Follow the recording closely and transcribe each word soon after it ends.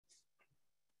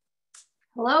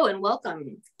Hello and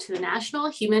welcome to the National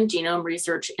Human Genome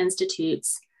Research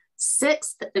Institute's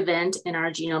 6th event in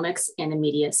our Genomics and the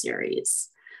Media series.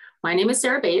 My name is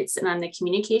Sarah Bates and I'm the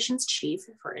Communications Chief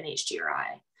for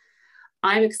NHGRI.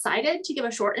 I'm excited to give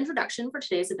a short introduction for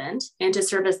today's event and to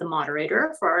serve as the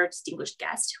moderator for our distinguished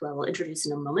guest, who I will introduce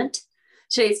in a moment.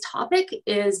 Today's topic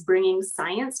is bringing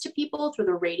science to people through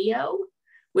the radio,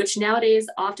 which nowadays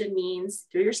often means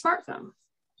through your smartphone.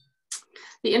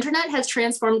 The internet has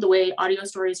transformed the way audio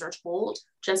stories are told,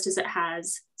 just as it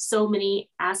has so many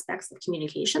aspects of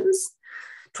communications.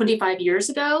 25 years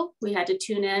ago, we had to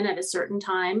tune in at a certain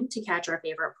time to catch our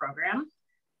favorite program.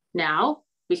 Now,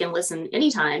 we can listen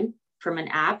anytime from an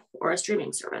app or a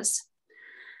streaming service.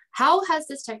 How has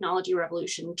this technology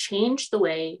revolution changed the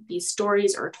way these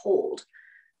stories are told?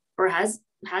 Or has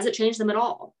it changed them at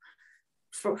all?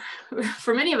 For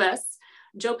many of us,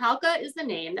 Joe Palca is the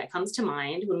name that comes to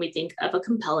mind when we think of a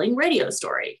compelling radio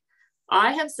story.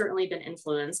 I have certainly been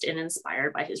influenced and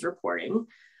inspired by his reporting.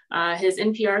 His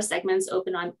NPR segments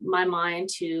open my mind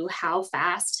to how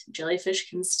fast jellyfish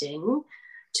can sting,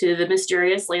 to the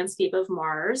mysterious landscape of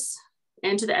Mars,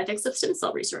 and to the ethics of stem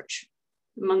cell research,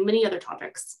 among many other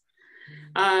topics.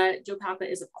 Joe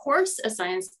Palca is, of course, a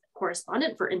science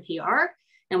correspondent for NPR,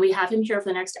 and we have him here for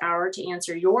the next hour to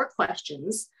answer your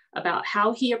questions about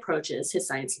how he approaches his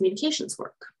science communications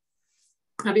work.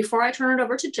 Now, before I turn it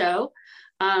over to Joe,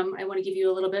 I want to give you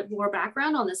a little bit more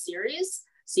background on this series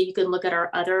so you can look at our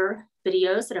other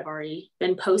videos that have already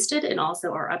been posted and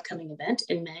also our upcoming event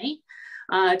in May.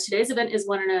 Today's event is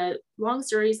one in a long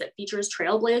series that features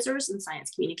trailblazers in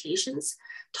science communications,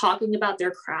 talking about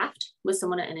their craft with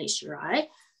someone at NHGRI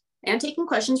and taking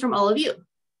questions from all of you.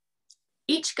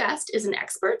 Each guest is an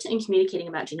expert in communicating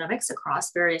about genomics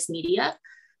across various media,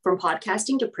 from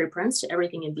podcasting to preprints to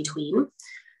everything in between.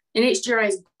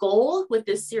 NHGRI's goal with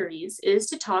this series is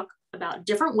to talk about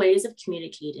different ways of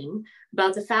communicating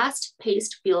about the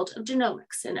fast-paced field of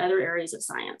genomics and other areas of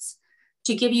science,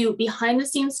 to give you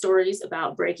behind-the-scenes stories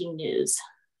about breaking news,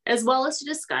 as well as to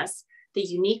discuss the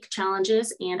unique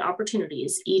challenges and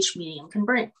opportunities each medium can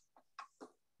bring.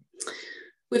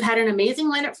 We've had an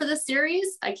amazing lineup for this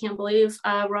series. I can't believe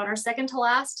we're on our second to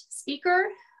last speaker.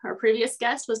 Our previous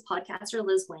guest was podcaster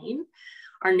Liz Wayne.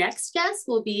 Our next guest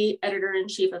will be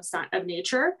editor-in-chief of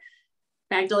Nature,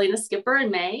 Magdalena Skipper in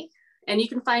May, and you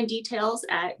can find details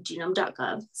at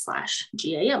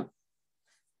genome.gov/GAM.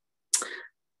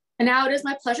 And now it is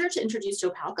my pleasure to introduce Joe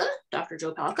Palca, Dr.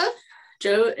 Joe Palca.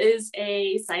 Joe is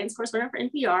a science correspondent for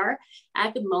NPR.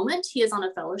 At the moment, he is on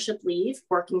a fellowship leave,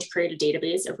 working to create a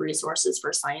database of resources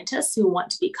for scientists who want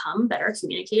to become better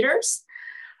communicators.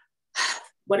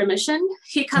 What a mission.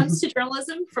 He comes to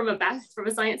journalism from a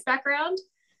science background,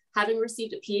 having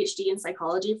received a Ph.D. in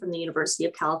psychology from the University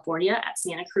of California at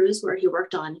Santa Cruz, where he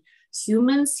worked on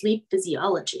human sleep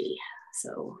physiology.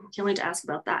 So can't wait to ask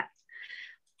about that.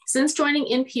 Since joining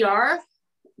NPR,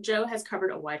 Joe has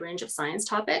covered a wide range of science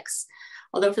topics,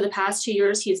 although for the past 2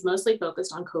 years, he's mostly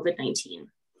focused on COVID-19.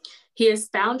 He is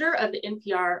founder of the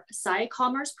NPR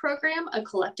Sci-Commerce program, a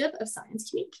collective of science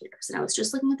communicators. And I was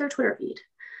just looking at their Twitter feed.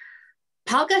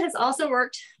 Joe has also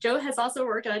worked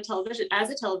on television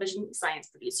as a television science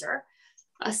producer,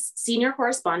 a senior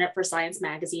correspondent for Science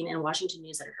Magazine and Washington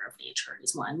News editor of Nature.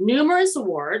 He's won numerous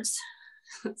awards,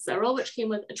 several which came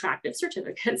with attractive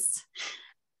certificates.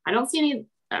 I don't see any of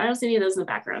those in the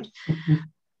background.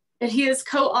 And he is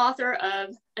co-author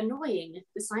of Annoying: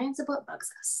 The Science of What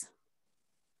Bugs Us.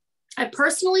 I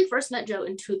personally first met Joe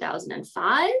in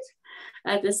 2005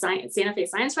 at the Santa Fe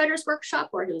Science Writers Workshop,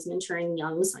 where he was mentoring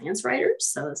young science writers.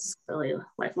 So this is really a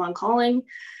lifelong calling.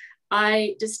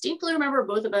 I distinctly remember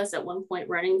both of us at one point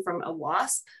running from a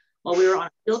wasp while we were on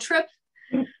a field trip.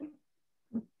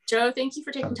 Joe, thank you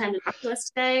for taking time to talk to us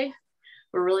today.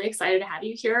 We're really excited to have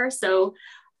you here. So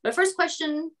my first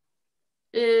question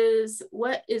is,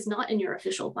 what is not in your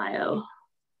official bio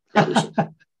that we should...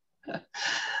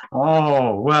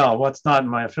 Oh, well, what's not in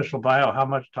my official bio? How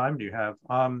much time do you have?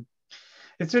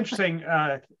 It's interesting.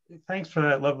 Thanks for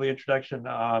that lovely introduction.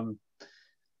 Yeah,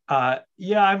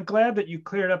 I'm glad that you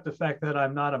cleared up the fact that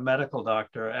I'm not a medical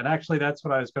doctor. And actually, that's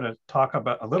what I was going to talk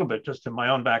about a little bit, just in my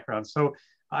own background. So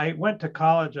I went to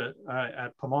college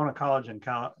at Pomona College in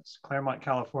Claremont,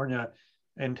 California,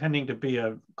 intending to be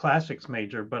a classics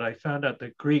major, but I found out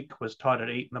that Greek was taught at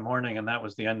 8 in the morning, and that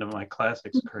was the end of my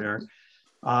classics career.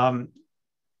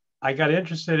 I got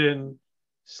interested in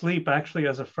sleep actually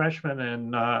as a freshman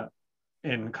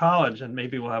in college, and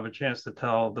maybe we'll have a chance to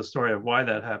tell the story of why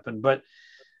that happened. But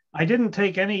I didn't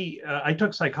take any, I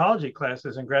took psychology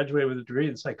classes and graduated with a degree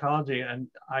in psychology, and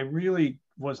I really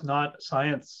was not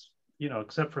science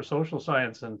except for social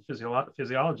science and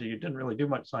physiology, you didn't really do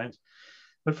much science.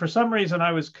 But for some reason,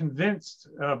 I was convinced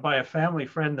by a family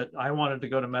friend that I wanted to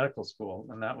go to medical school,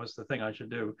 and that was the thing I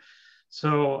should do.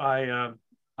 So I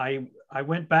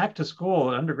went back to school,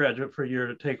 undergraduate, for a year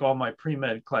to take all my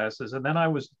pre-med classes, and then I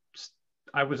was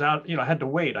out. I had to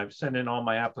wait. I've sent in all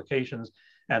my applications,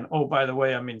 and oh, by the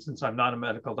way, I mean, since I'm not a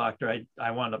medical doctor,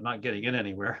 I wound up not getting in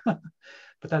anywhere.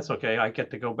 But that's okay. I get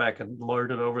to go back and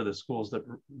lord it over the schools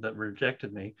that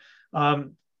rejected me.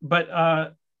 But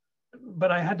I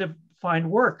had to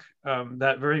find work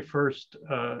that very first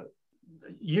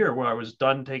year, where I was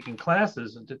done taking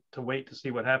classes, and to wait to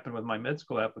see what happened with my med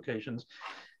school applications.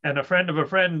 And a friend of a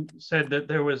friend said that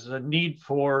there was a need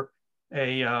for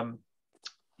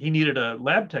he needed a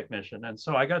lab technician. And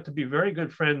so I got to be very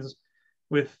good friends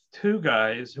with two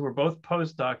guys who were both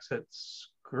postdocs at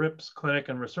Scripps Clinic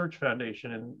and Research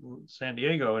Foundation in San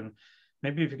Diego. And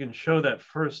maybe if you can show that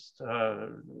first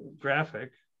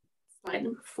graphic. Slide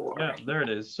number 4. Yeah, there it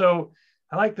is. So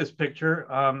I like this picture.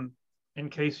 In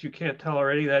case you can't tell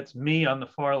already, that's me on the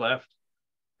far left,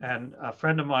 and a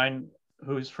friend of mine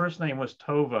whose first name was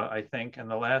Tova, I think, and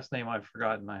the last name I've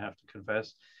forgotten, I have to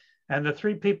confess. And the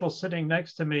three people sitting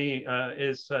next to me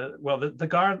the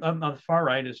guy on the far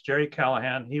right is Jerry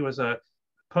Callahan. He was a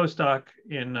postdoc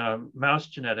in mouse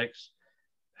genetics.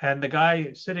 And the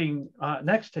guy sitting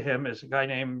next to him is a guy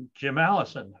named Jim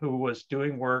Allison, who was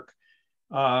doing work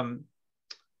on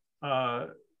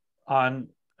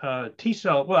T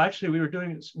cell. Well, actually, we were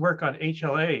doing work on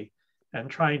HLA and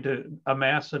trying to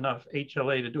amass enough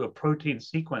HLA to do a protein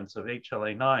sequence of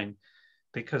HLA9,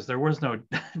 because there was no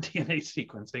DNA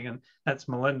sequencing. And that's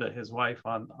Melinda, his wife,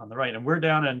 on the right. And we're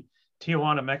down in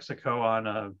Tijuana,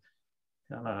 Mexico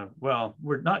well,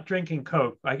 we're not drinking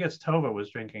Coke. I guess Tova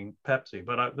was drinking Pepsi,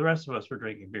 but the rest of us were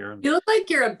drinking beer. You look like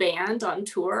you're a band on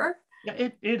tour. Yeah,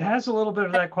 it has a little bit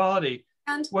of that quality.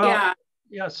 And well,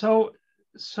 yeah. So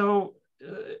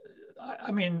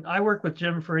I mean, I worked with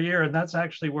Jim for a year, and that's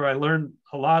actually where I learned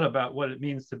a lot about what it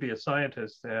means to be a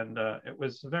scientist. And it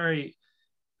was very,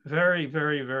 very,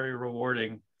 very, very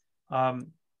rewarding.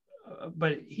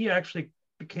 But he actually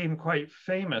became quite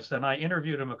famous, and I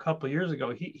interviewed him a couple of years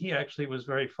ago. He actually was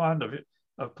very fond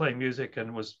of playing music,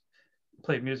 and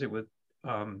played music with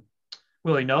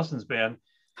Willie Nelson's band.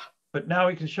 But now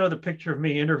we can show the picture of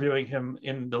me interviewing him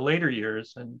in the later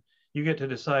years, and you get to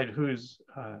decide who's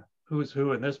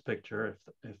who in this picture,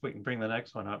 if we can bring the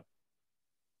next one up.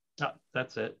 Oh,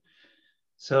 that's it.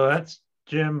 So that's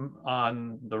Jim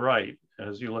on the right,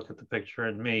 as you look at the picture,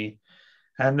 and me.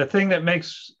 And the thing that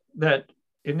makes that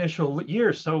initial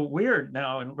year so weird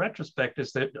now in retrospect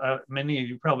is that many of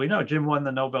you probably know, Jim won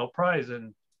the Nobel Prize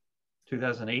in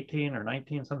 2018 or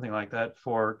 19, something like that,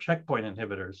 for checkpoint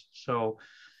inhibitors. So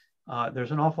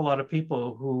there's an awful lot of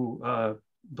people who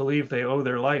believe they owe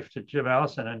their life to Jim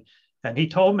Allison. And he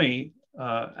told me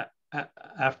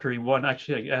after he won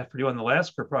the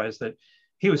Lasker Prize that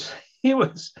he was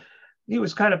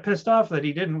kind of pissed off that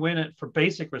he didn't win it for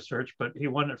basic research, but he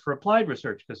won it for applied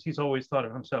research, because he's always thought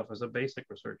of himself as a basic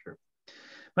researcher.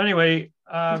 But anyway,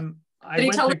 did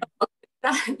he tell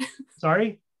that?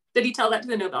 Sorry? Did he tell that to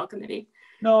the Nobel Committee?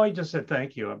 No, he just said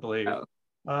thank you, I believe.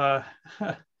 Oh.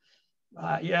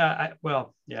 Yeah,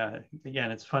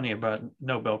 again, it's funny about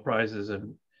Nobel Prizes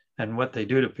and what they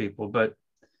do to people, but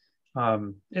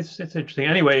it's interesting.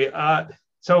 Anyway,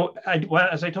 so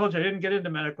as I told you, I didn't get into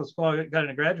medical school. I got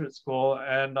into graduate school,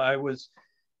 and I was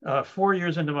 4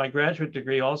 years into my graduate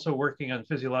degree, also working on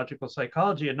physiological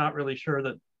psychology, and not really sure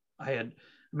that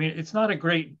it's not a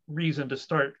great reason to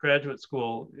start graduate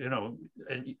school,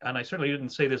 and I certainly didn't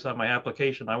say this on my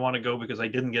application. I want to go because I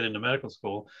didn't get into medical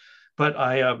school. But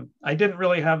I didn't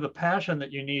really have the passion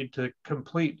that you need to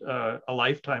complete a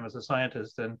lifetime as a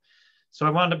scientist. And so I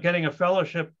wound up getting a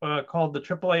fellowship called the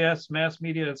AAAS Mass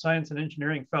Media and Science and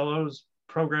Engineering Fellows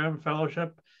Program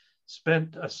Fellowship.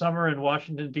 Spent a summer in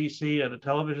Washington, D.C. at a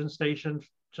television station.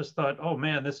 Just thought, oh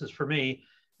man, this is for me.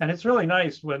 And it's really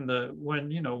nice when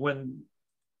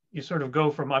you sort of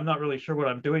go from I'm not really sure what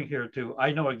I'm doing here to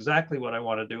I know exactly what I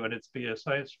want to do, and it's be a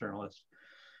science journalist.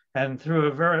 And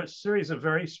through a series of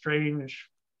very strange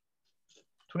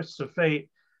twists of fate,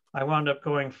 I wound up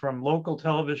going from local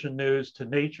television news to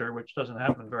Nature, which doesn't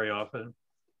happen very often,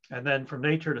 and then from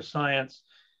Nature to Science.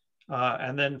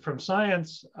 And then from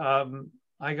Science,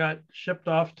 I got shipped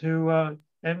off to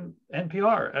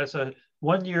NPR as a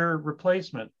one-year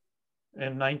replacement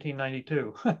in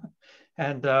 1992.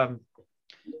 And the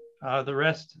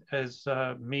rest is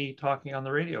me talking on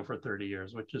the radio for 30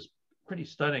 years, which is pretty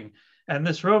stunning. And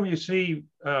this room you see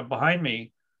behind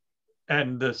me,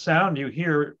 and the sound you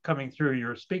hear coming through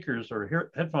your speakers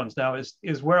or headphones now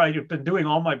is where I've been doing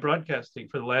all my broadcasting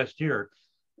for the last year.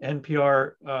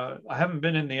 NPR, I haven't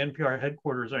been in the NPR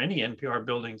headquarters or any NPR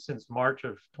building since March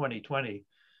of 2020.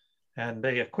 And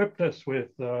they equipped us with,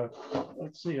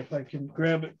 let's see if I can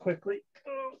grab it quickly.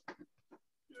 Oh.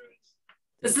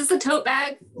 Is this a tote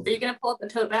bag? Are you gonna pull up the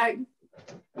tote bag?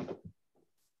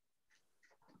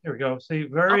 Here we go. See,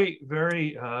 very,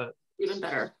 very even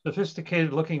better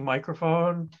sophisticated looking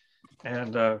microphone,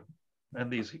 and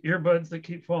these earbuds that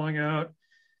keep falling out.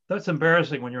 That's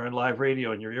embarrassing when you're on live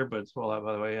radio and your earbuds fall out,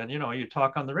 by the way. And you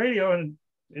talk on the radio and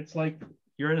it's like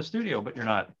you're in a studio, but you're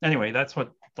not. Anyway, that's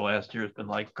what the last year has been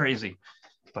like. Crazy,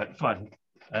 but fun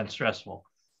and stressful.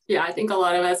 Yeah, I think a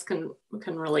lot of us can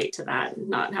relate to that,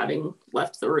 not having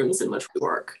left the rooms in which we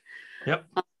work. Yep.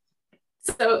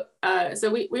 So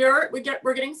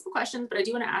we're getting some questions, but I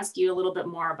do want to ask you a little bit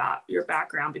more about your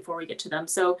background before we get to them.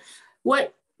 So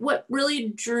what really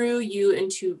drew you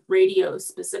into radio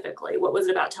specifically? What was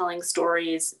it about telling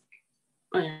stories,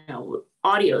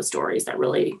 audio stories, that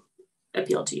really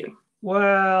appealed to you?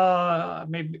 Well,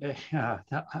 maybe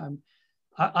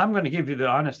I'm going to give you the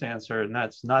honest answer, and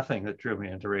that's nothing that drew me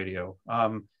into radio.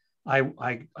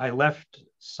 I left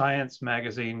Science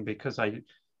magazine because I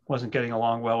wasn't getting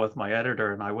along well with my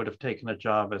editor, and I would have taken a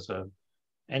job as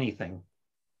anything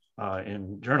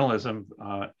in journalism.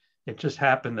 It just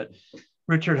happened that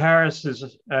Richard Harris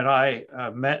and I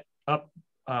met up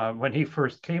when he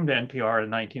first came to NPR in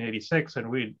 1986, and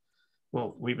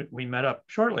we met up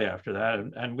shortly after that,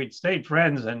 and we'd stayed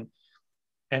friends. And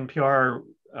NPR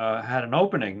had an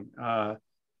opening,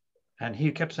 and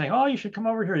he kept saying, "Oh, you should come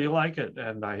over here. You like it."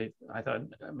 And I thought,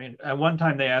 at one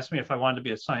time they asked me if I wanted to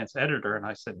be a science editor, and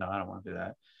I said, "No, I don't want to do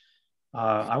that.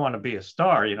 I want to be a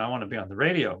star. I want to be on the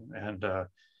radio." And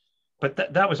but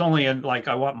that was only in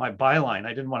I want my byline.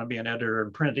 I didn't want to be an editor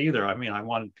in print either. I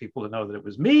wanted people to know that it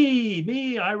was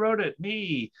me. I wrote it,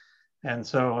 me. And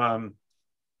so,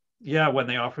 when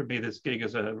they offered me this gig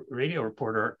as a radio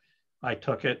reporter, I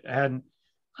took it, and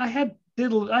I had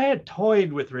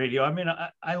toyed with radio.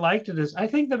 I liked it. I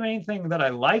think the main thing that I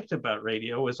liked about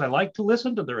radio was I liked to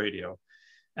listen to the radio,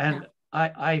 and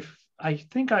I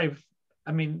think I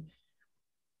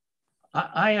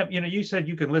have, you said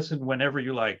you can listen whenever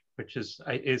you like, which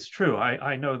is true.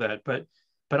 I know that, but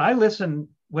I listen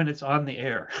when it's on the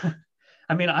air.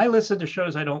 I listen to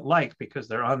shows I don't like because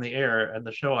they're on the air, and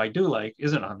the show I do like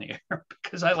isn't on the air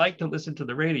because I like to listen to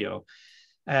the radio.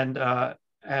 And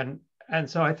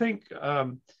so I think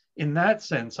in that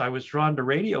sense, I was drawn to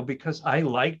radio because I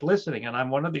liked listening. And I'm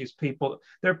one of these people.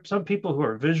 There are some people who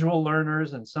are visual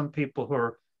learners and some people who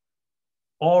are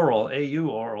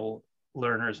oral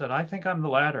learners. And I think I'm the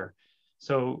latter.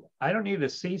 So I don't need to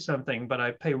see something, but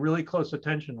I pay really close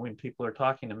attention when people are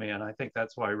talking to me. And I think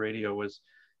that's why radio was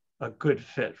a good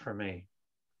fit for me.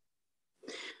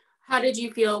 How did you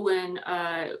feel when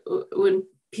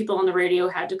people on the radio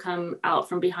had to come out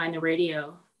from behind the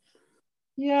radio?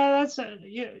 Yeah,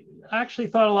 I actually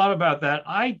thought a lot about that.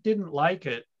 I didn't like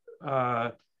it.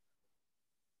 I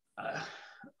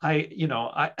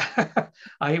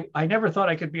never thought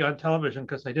I could be on television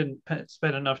because I didn't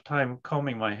spend enough time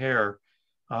combing my hair.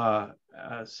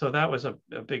 So that was a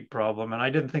big problem. And I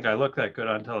didn't think I looked that good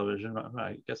on television.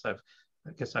 I guess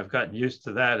I've gotten used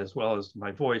to that as well as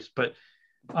my voice. But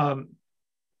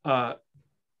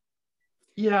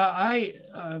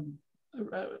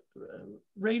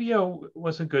radio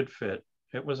was a good fit.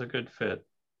 It was a good fit.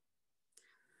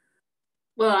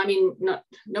 Well,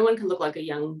 no one can look like a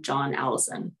young John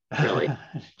Allison, really.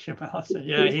 Jim Allison,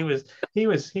 yeah, he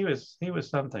was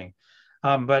something.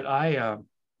 But I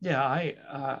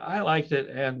liked it,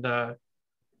 and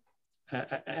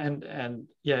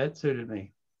it suited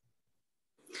me.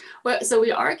 Well, so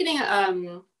we are getting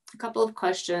a couple of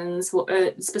questions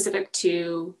specific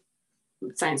to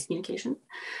science communication.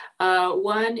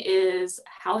 One is,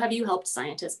 how have you helped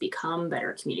scientists become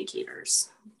better communicators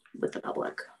with the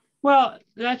public? Well,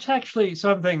 that's actually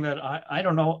something that I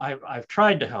don't know. I've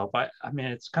tried to help.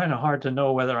 It's kind of hard to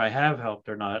know whether I have helped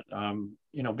or not,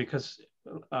 because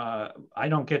I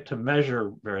don't get to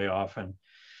measure very often.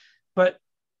 But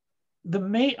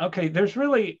there's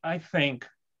really, I think,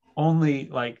 only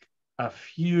like a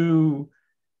few,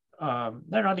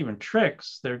 they're not even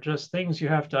tricks, they're just things you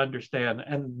have to understand.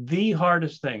 And the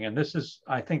hardest thing, and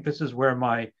I think this is where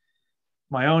my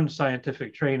own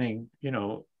scientific training,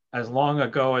 as long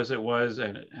ago as it was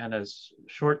and as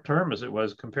short term as it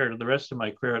was compared to the rest of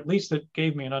my career, at least it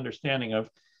gave me an understanding of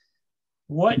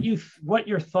what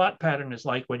your thought pattern is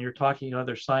like when you're talking to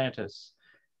other scientists.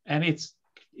 And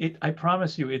I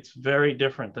promise you, it's very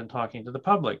different than talking to the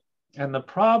public. And the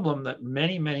problem that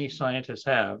many, many scientists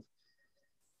have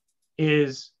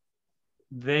is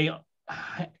they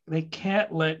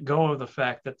can't let go of the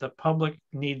fact that the public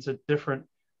needs a different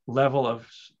level of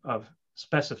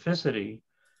specificity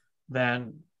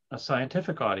than a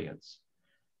scientific audience.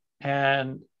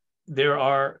 And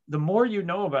the more you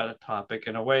know about a topic,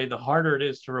 in a way, the harder it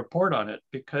is to report on it,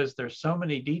 because there's so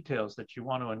many details that you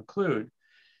want to include.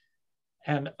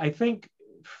 And I think,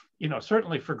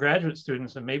 certainly for graduate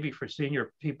students and maybe for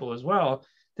senior people as well,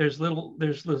 there's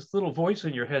this little voice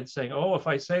in your head saying, oh, if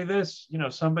I say this,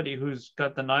 somebody who's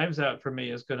got the knives out for me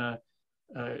is going to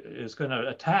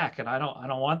attack, and I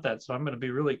don't want that. So I'm going to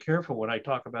be really careful when I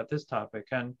talk about this topic.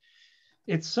 And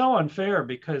it's so unfair,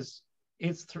 because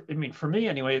for me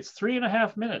anyway, it's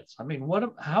 3.5 minutes. I mean,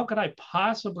 how could I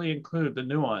possibly include the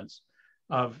nuance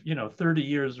of 30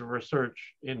 years of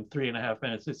research in 3.5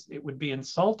 minutes? It would be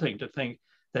insulting to think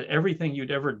that everything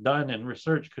you'd ever done in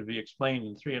research could be explained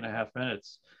in 3.5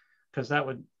 minutes, because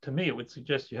to me, it would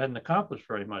suggest you hadn't accomplished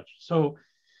very much. So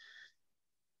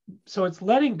it's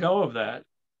letting go of that.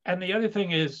 And the other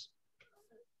thing is,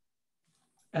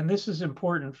 and this is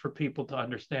important for people to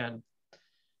understand,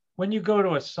 when you go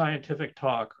to a scientific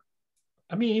talk,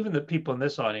 I mean, even the people in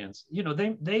this audience,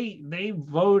 they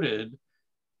voted.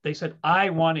 They said, I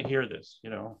want to hear this.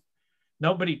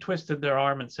 Nobody twisted their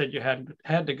arm and said you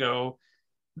had to go.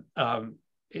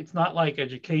 It's not like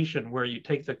education where you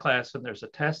take the class and there's a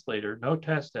test later. No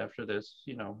test after this.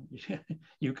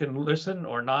 You can listen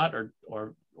or not,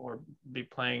 or be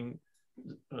playing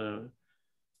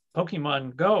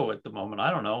Pokemon Go at the moment. I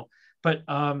don't know, but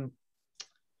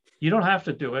you don't have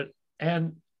to do it.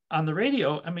 And on the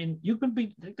radio, I mean,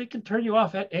 they can turn you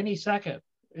off at any second.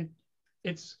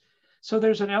 So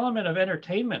there's an element of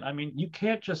entertainment. I mean, you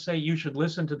can't just say you should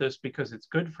listen to this because it's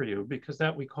good for you, because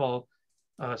that we call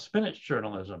spinach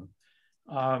journalism.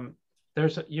 You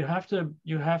have to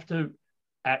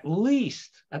at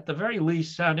the very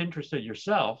least sound interested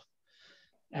yourself,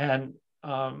 and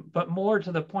but more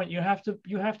to the point, you have to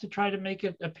try to make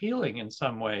it appealing in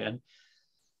some way. And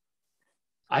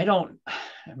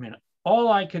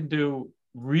all I can do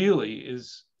really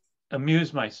is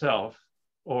amuse myself,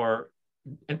 or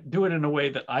do it in a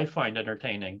way that I find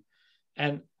entertaining.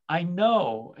 And I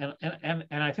know, and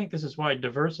I think this is why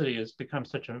diversity has become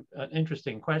such an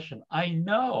interesting question. I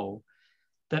know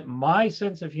that my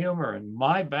sense of humor and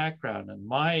my background and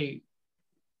my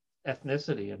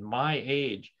ethnicity and my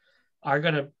age are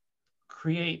going to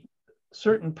create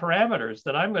certain parameters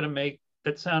that I'm going to make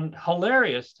that sound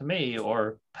hilarious to me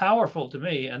or powerful to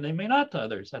me, and they may not to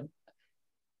others. And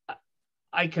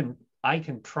I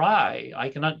cannot try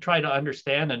to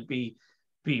understand and be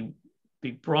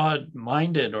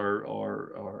broad-minded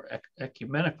or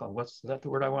ecumenical. What's that the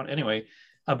word I want? Anyway,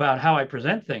 about how I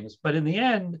present things. But in the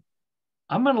end,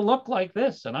 I'm going to look like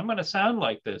this and I'm going to sound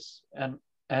like this. And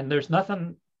there's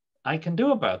nothing I can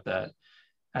do about that.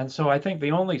 And so I think the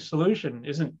only solution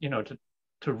isn't, to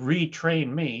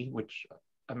retrain me, which,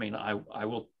 I mean, I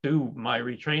will do my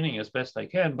retraining as best I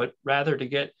can, but rather to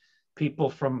get people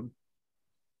from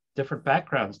different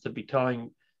backgrounds to be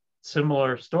telling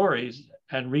similar stories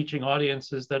and reaching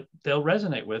audiences that they'll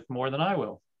resonate with more than I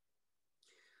will.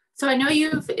 So I know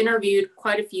you've interviewed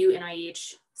quite a few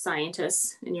NIH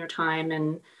scientists in your time,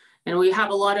 and we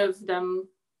have a lot of them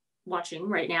watching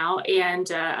right now,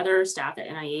 and other staff at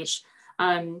NIH.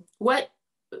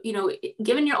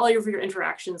 Given all of your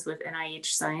interactions with NIH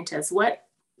scientists, what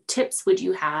tips would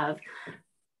you have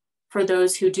for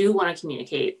those who do want to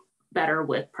communicate better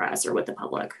with press or with the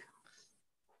public?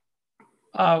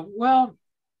 You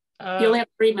only have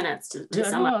 3 minutes to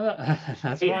sum up.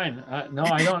 That's fine. No,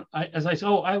 I don't. I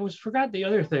forgot the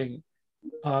other thing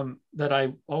that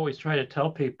I always try to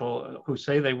tell people who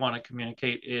say they want to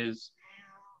communicate is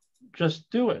just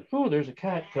do it. Oh, there's a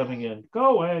cat coming in.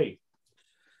 Go away.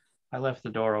 I left the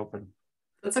door open.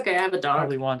 That's okay. I have a dog.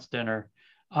 Probably wants dinner.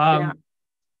 You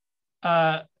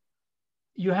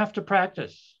have to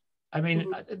practice. I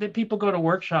mean, people go to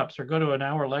workshops or go to an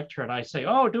hour lecture and I say,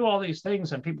 oh, do all these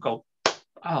things. And people go,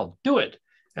 I'll do it.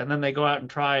 And then they go out and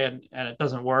try and it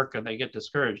doesn't work and they get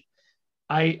discouraged.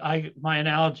 My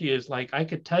analogy is like, I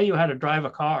could tell you how to drive a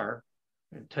car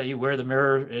and tell you where the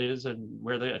mirror is and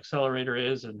where the accelerator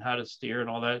is and how to steer and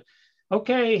all that.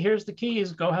 Okay, here's the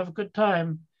keys. Go have a good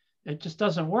time. It just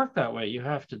doesn't work that way. You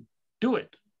have to do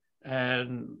it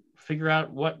and figure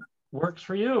out what works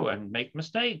for you and make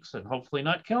mistakes and hopefully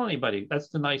not kill anybody. That's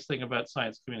the nice thing about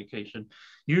science communication.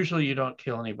 Usually you don't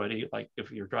kill anybody, like if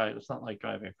you're driving, it's not like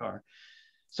driving a car.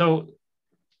 So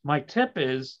my tip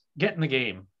is get in the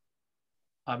game.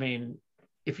 I mean,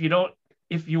 if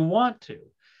you want to,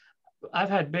 I've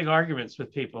had big arguments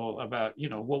with people about,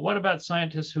 well, what about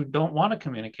scientists who don't want to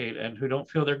communicate and who don't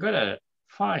feel they're good at it?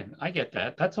 Fine, I get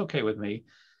that. That's okay with me.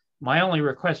 My only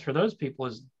request for those people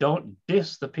is don't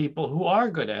diss the people who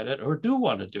are good at it or do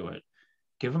want to do it.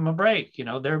 Give them a break.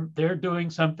 They're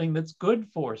doing something that's good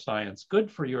for science,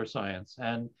 good for your science,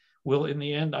 and will, in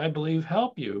the end, I believe,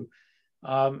 help you.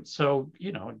 So,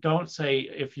 don't say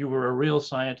if you were a real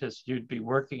scientist, you'd be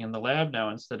working in the lab now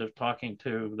instead of talking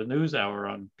to the news hour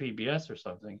on PBS or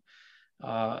something.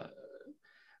 But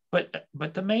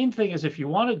the main thing is, if you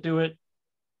want to do it,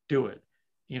 do it.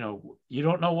 You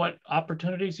don't know what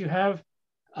opportunities you have.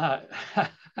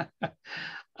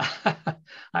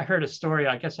 I heard a story.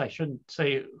 I guess I shouldn't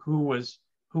say who was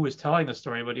telling the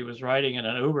story, but he was riding in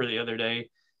an Uber the other day,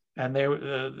 and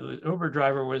the Uber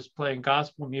driver was playing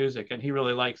gospel music, and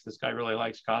this guy really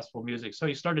likes gospel music. So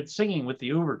he started singing with the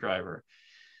Uber driver.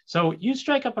 So you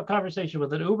strike up a conversation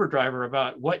with an Uber driver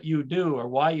about what you do or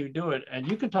why you do it,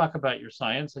 and you can talk about your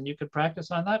science and you can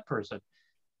practice on that person.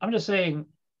 I'm just saying,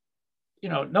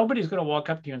 nobody's going to walk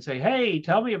up to you and say, hey,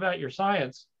 tell me about your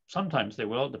science. Sometimes they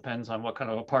will. It depends on what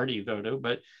kind of a party you go to,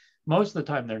 but most of the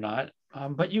time they're not.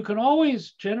 But you can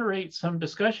always generate some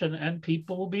discussion and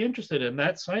people will be interested in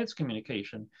that science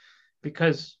communication,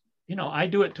 because, I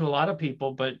do it to a lot of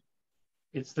people, but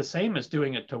it's the same as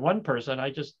doing it to one person.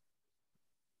 I just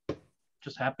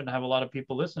happen to have a lot of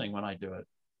people listening when I do it.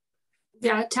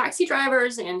 Yeah, taxi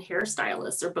drivers and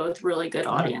hairstylists are both really good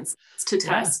audiences to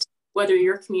test whether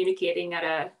you're communicating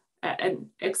at an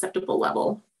acceptable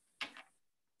level.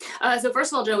 So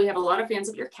first of all, Joe, we have a lot of fans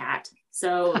of your cat,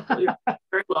 so you're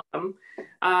very welcome.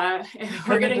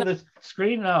 We're getting to the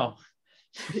screen now.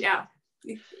 Yeah,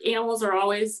 animals are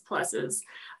always pluses.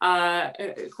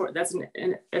 That's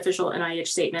an official NIH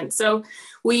statement. So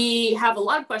we have a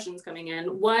lot of questions coming in.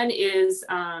 One is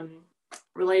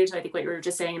related to, I think, what you were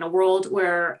just saying. In a world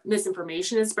where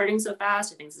misinformation is spreading so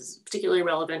fast, I think this is particularly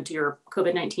relevant to your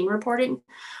COVID-19 reporting.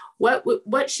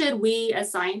 What should we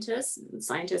as scientists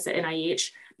at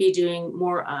NIH be doing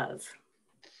more of?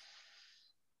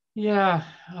 Yeah.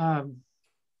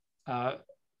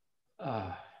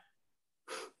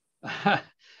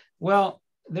 Well,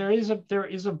 there is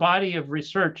a body of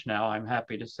research now, I'm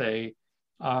happy to say,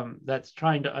 that's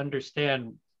trying to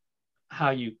understand how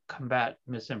you combat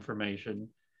misinformation.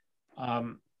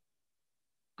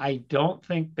 I don't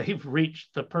think they've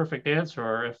reached the perfect answer,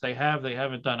 or if they have, they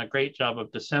haven't done a great job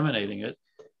of disseminating it.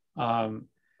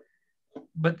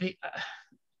 But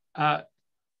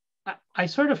I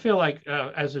sort of feel like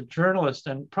as a journalist,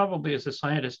 and probably as a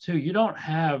scientist too, you don't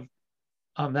have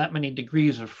that many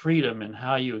degrees of freedom in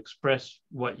how you express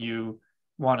what you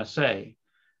want to say.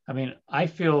 I mean, I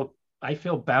feel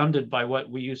bounded by what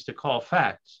we used to call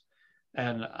facts,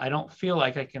 and I don't feel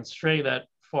like I can stray that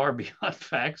far beyond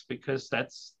facts, because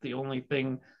that's the only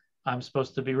thing I'm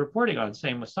supposed to be reporting on.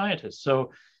 Same with scientists.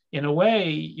 So in a way,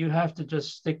 you have to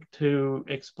just stick to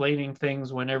explaining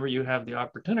things whenever you have the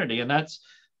opportunity. And that's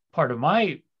part of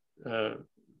my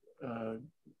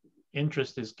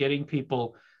interest, is getting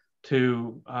people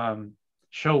to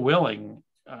show willing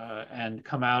and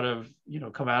come out of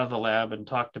the lab and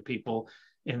talk to people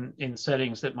in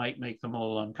settings that might make them a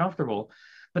little uncomfortable.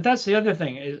 But that's the other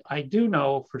thing, is I do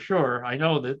know for sure, I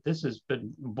know that this has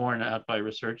been borne out by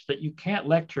research, that you can't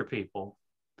lecture people.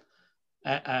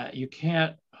 You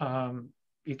can't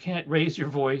raise your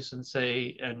voice and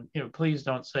say, and please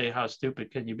don't say how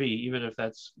stupid can you be, even if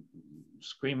that's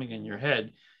screaming in your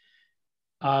head.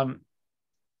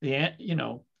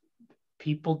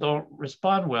 People don't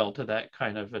respond well to that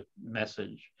kind of a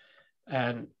message,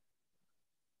 and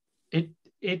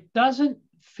it doesn't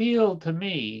feel to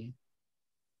me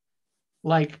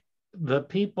like the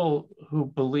people who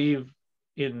believe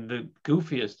in the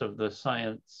goofiest of the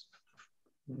science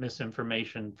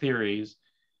misinformation theories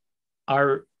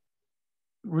are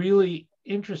really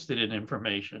interested in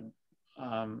information.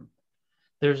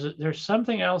 There's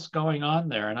something else going on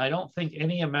there, and I don't think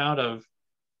any amount of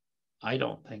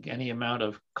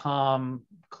calm,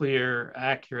 clear,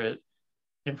 accurate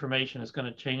information is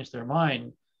going to change their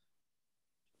mind.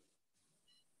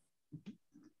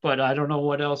 But I don't know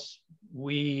what else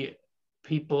we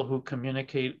people who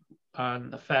communicate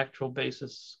on a factual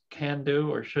basis can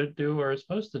do or should do or are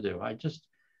supposed to do. I just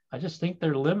think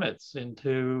there are limits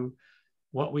into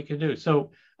what we can do.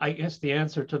 So I guess the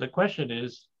answer to the question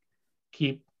is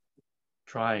keep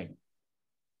trying,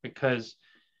 because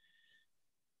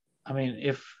I mean,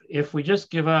 if we just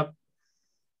give up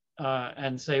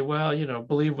and say, well,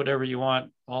 believe whatever you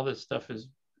want, all this stuff is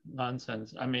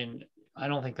nonsense. I mean, I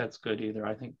don't think that's good either.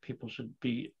 I think people should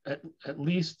be at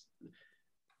least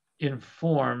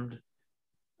informed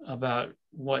about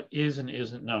what is and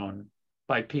isn't known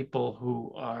by people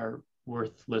who are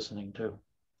worth listening to.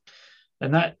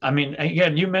 And that, I mean,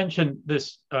 again, you mentioned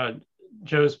this,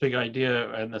 Joe's big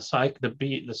idea and the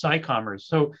psychomers.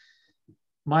 So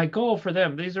my goal for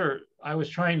them, I was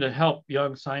trying to help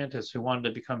young scientists who wanted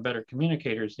to become better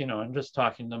communicators, and just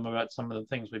talking to them about some of the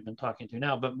things we've been talking to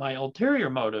now. But my ulterior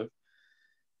motive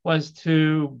was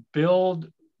to build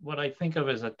what I think of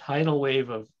as a tidal wave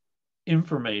of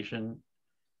information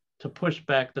to push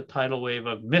back the tidal wave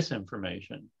of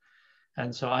misinformation.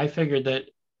 And so I figured that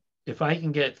if I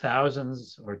can get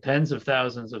thousands or tens of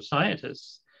thousands of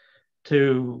scientists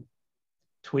to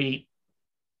tweet,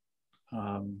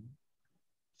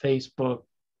 Facebook,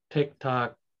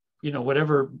 TikTok,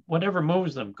 whatever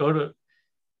moves them, go to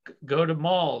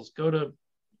malls, go to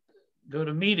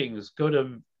meetings, go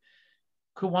to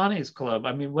Kiwanis Club.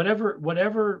 I mean,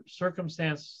 whatever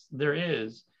circumstance there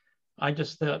is, I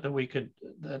just thought that we could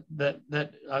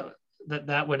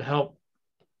that would help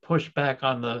push back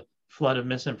on the flood of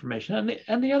misinformation.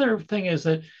 And the other thing is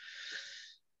that,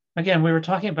 again, we were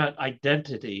talking about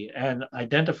identity and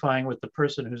identifying with the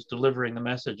person who's delivering the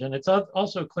message. And it's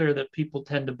also clear that people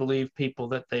tend to believe people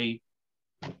that they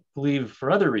believe for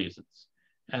other reasons.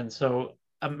 And so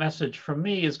a message from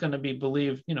me is going to be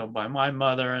believed, by my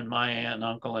mother and my aunt and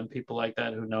uncle and people like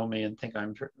that who know me and think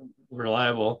I'm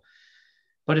reliable.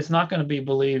 But it's not going to be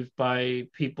believed by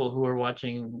people who are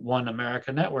watching One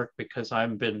America Network because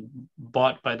I've been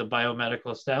bought by the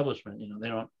biomedical establishment. They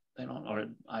don't, or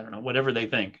I don't know, whatever they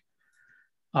think.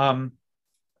 But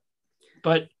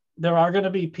there are going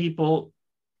to be people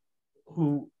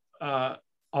who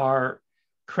are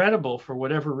credible for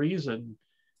whatever reason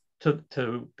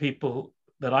to people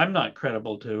that I'm not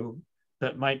credible to,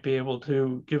 that might be able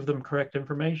to give them correct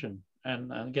information.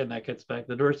 And again, that gets back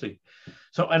to Dorsey.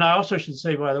 So, and I also should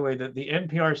say, by the way, that the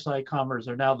NPR PsyCommers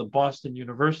are now the Boston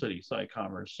University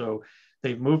PsyCommers. So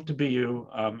they've moved to BU.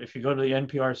 If you go to the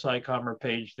NPR PsyCommer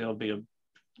page, there'll be a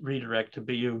redirect to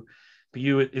BU.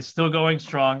 BU is still going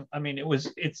strong. I mean,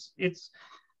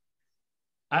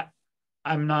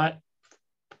 I'm not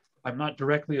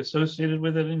directly associated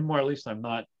with it anymore. At least I'm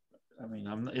not. I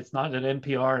mean, it's not at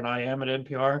NPR, and I am at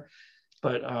NPR.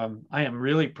 But I am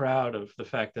really proud of the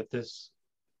fact that this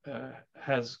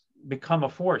has become a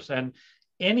force. And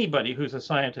anybody who's a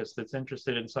scientist that's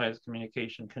interested in science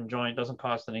communication can join. It doesn't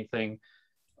cost anything.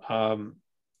 And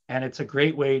it's a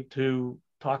great way to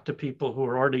talk to people who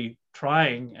are already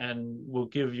trying and will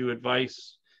give you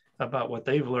advice about what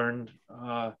they've learned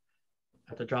at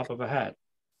the drop of a hat.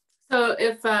 So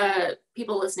if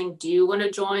people listening do want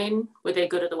to join, would they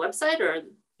go to the website or?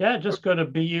 Yeah, just go to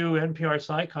BU NPR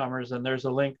PsyCommers and there's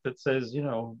a link that says,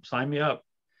 sign me up.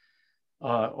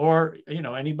 Or,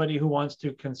 anybody who wants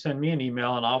to can send me an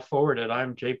email and I'll forward it.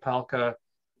 I'm J Palca.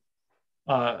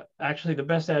 Actually, the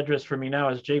best address for me now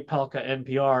is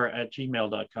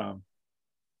jpalcanpr@gmail.com.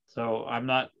 So I'm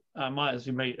not, as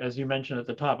you mentioned at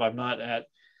the top, I'm not at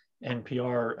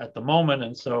NPR at the moment.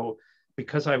 And so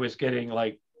because I was getting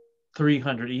like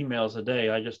 300 emails a day,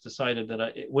 I just decided that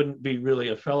it wouldn't be really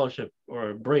a fellowship or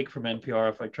a break from NPR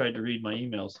if I tried to read my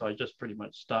emails. So I just pretty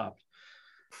much stopped.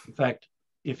 In fact,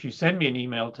 if you send me an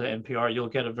email to NPR, you'll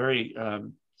get a very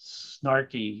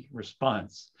snarky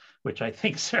response, which I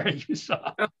think, Sarah, you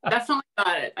saw. Oh, definitely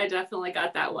got it. I definitely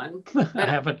got that one. I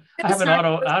have an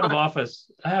out of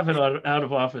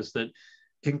office that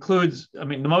includes, I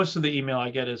mean, most of the email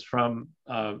I get is from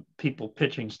people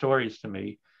pitching stories to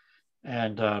me.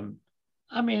 And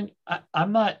I mean,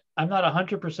 I'm not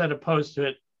 100% opposed to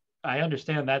it. I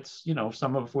understand that's,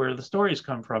 some of where the stories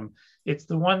come from. It's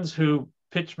the ones who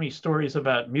pitch me stories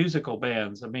about musical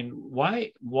bands. I mean,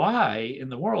 why in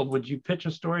the world would you pitch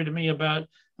a story to me about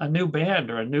a new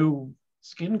band or a new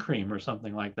skin cream or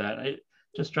something like that? It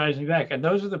just drives me back. And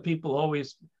those are the people who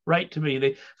always write to me.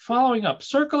 They following up,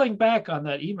 circling back on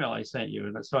that email I sent you.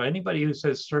 And so anybody who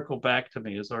says circle back to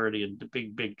me is already in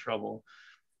big trouble.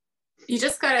 You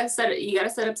just gotta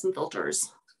set up some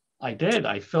filters. I did.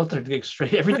 I filtered the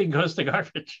straight. Everything goes to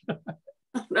garbage.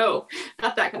 No,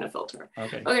 not that kind of filter.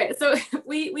 Okay. So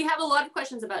we have a lot of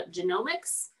questions about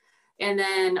genomics, and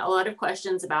then a lot of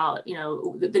questions about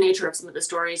the nature of some of the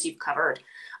stories you've covered.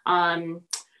 Boy,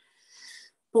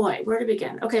 where to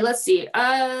begin? Okay, let's see.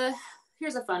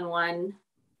 Here's a fun one.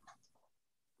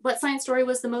 What science story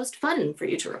was the most fun for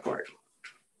you to report?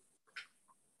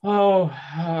 Oh.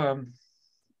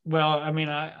 Well, I mean,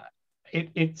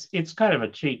 it's kind of a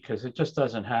cheat because it just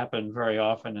doesn't happen very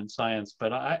often in science.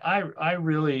 But I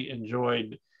really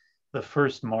enjoyed the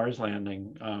first Mars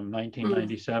landing,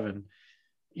 1997.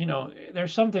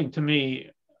 There's something to me,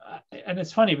 and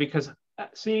it's funny because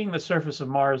seeing the surface of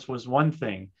Mars was one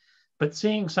thing, but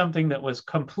seeing something that was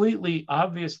completely,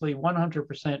 obviously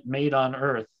 100% made on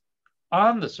Earth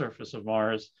on the surface of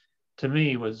Mars, to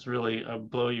me was really a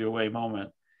blow you away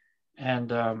moment.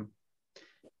 And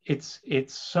it's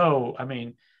so, I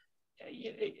mean,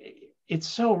 it's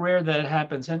so rare that it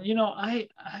happens. And, you know, I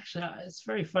actually, it's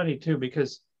very funny too,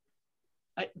 because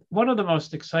one of the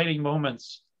most exciting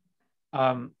moments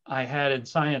I had in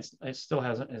science, it still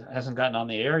hasn't gotten on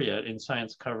the air yet in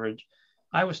science coverage.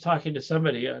 I was talking to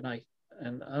somebody,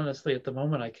 and honestly, at the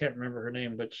moment, I can't remember her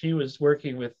name, but she was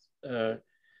working with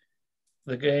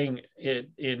the gang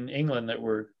in England that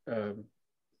were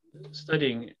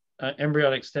studying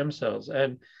embryonic stem cells,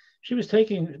 and she was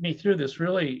taking me through this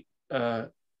really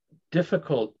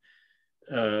difficult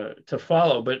to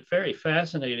follow, but very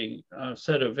fascinating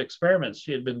set of experiments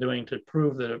she had been doing to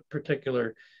prove that a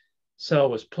particular cell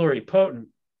was pluripotent.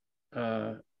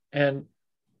 And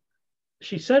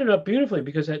she set it up beautifully,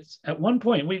 because at one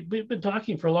point, we've been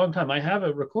talking for a long time. I have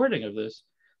a recording of this.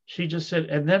 She just said,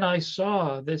 and then I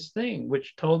saw this thing,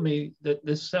 which told me that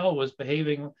this cell was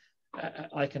behaving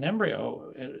like an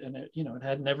embryo, and it, you know, it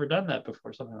had never done that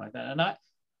before, something like that.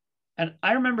 And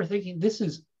I remember thinking, this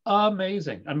is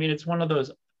amazing. I mean, it's one of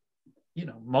those, you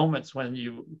know, moments when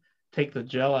you take the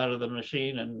gel out of the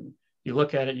machine and you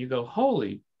look at it, you go,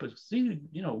 holy, but see,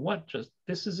 you know what, just,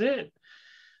 this is it.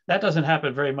 That doesn't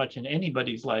happen very much in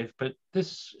anybody's life, but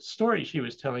this story she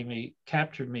was telling me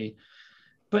captured me.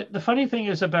 But the funny thing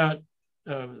is about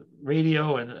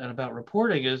radio and about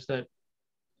reporting is that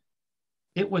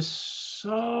it was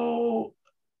so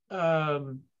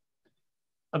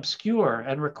obscure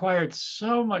and required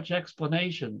so much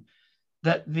explanation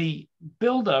that the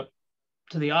buildup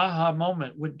to the aha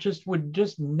moment would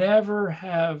just never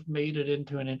have made it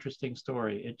into an interesting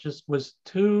story. It just was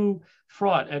too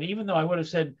fraught. And even though I would have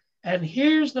said, and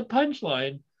here's the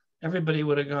punchline, everybody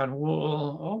would have gone,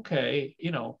 well, okay,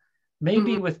 you know,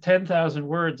 maybe with 10,000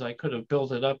 words, I could have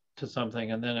built it up to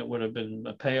something and then it would have been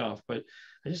a payoff. But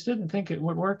I just didn't think it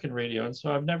would work in radio. And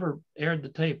so I've never aired the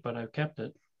tape, but I've kept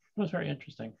it. It was very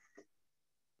interesting.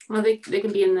 Well, they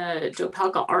can be in the Joe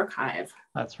Palca archive.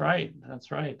 That's right. That's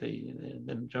right.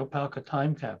 The Joe Palca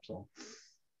time capsule.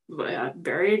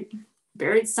 Buried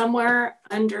somewhere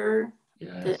under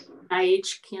the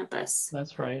NIH campus.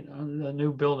 That's right. On the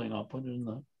new building, I'll put it in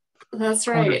the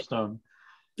cornerstone.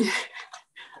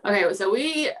 Okay, so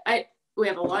we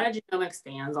have a lot of genomics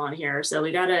fans on here, so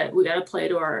we gotta play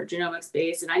to our genomics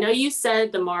base. And I know you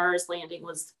said the Mars landing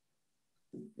was,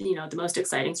 you know, the most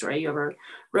exciting story you ever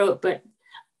wrote, but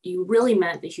you really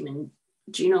meant the Human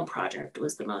Genome Project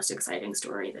was the most exciting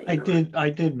story that you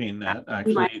I did mean that,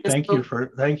 actually. Thank you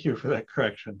for that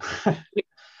correction.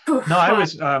 No,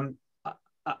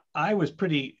 I was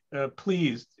pretty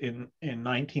pleased in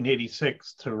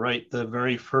 1986 to write the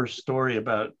very first story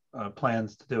about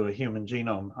plans to do a human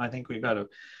genome. I think we got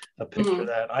a picture of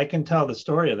that. I can tell the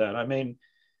story of that. I mean,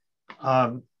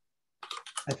 I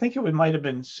think it might have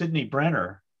been Sidney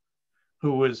Brenner,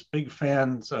 who was big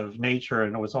fans of Nature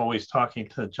and was always talking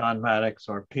to John Maddox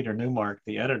or Peter Newmark,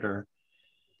 the editor.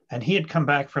 And he had come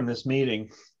back from this meeting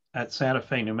at Santa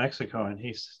Fe, New Mexico, and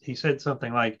he said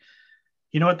something like,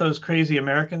 you know what those crazy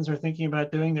Americans are thinking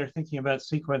about doing? They're thinking about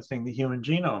sequencing the human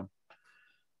genome.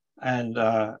 And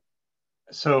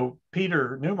so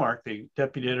Peter Newmark, the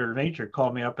deputy editor of Nature,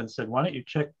 called me up and said, why don't you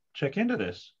check into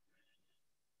this?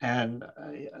 And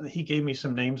he gave me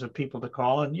some names of people to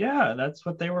call, and yeah, that's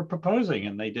what they were proposing.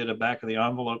 And they did a back of the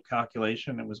envelope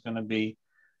calculation. It was going to be,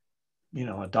 you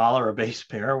know, $1 a base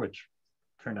pair, which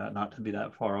turned out not to be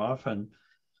that far off. And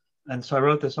so I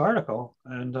wrote this article,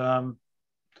 and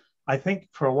I think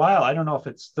for a while, I don't know if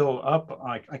it's still up.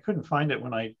 I couldn't find it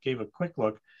when I gave a quick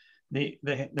look.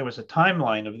 There was a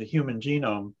timeline of the human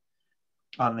genome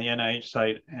on the NIH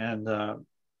site, and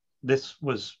this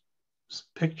was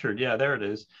pictured. Yeah, there it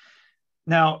is.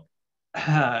 Now,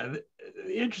 the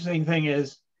interesting thing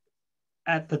is,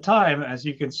 at the time, as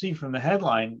you can see from the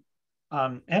headline,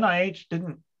 NIH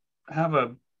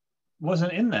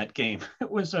wasn't in that game.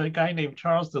 It was a guy named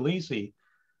Charles DeLisi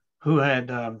who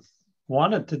had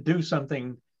wanted to do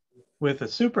something with a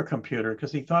supercomputer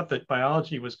because he thought that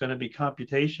biology was going to be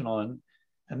computational. And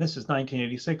this is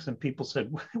 1986, and people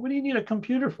said, what do you need a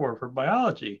computer for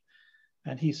biology?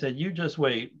 And he said, you just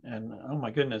wait. And oh my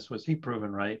goodness, was he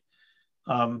proven right?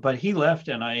 But he left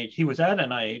NIH. He was at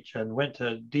NIH and went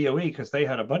to DOE because they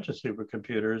had a bunch of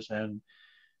supercomputers. And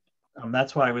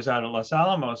that's why I was out at Los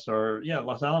Alamos,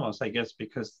 I guess,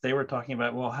 because they were talking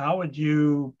about, well, how would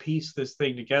you piece this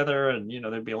thing together? And, you know,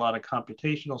 there'd be a lot of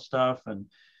computational stuff. And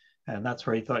that's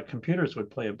where he thought computers would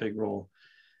play a big role.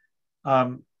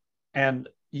 And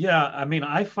yeah, I mean,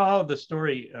 I followed the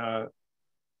story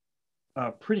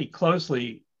pretty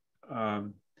closely.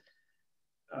 Um,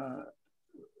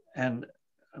 and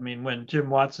I mean, when Jim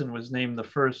Watson was named the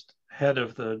first head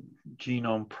of the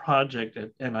Genome Project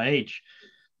at NIH,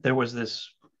 there was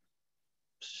this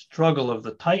struggle of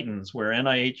the titans where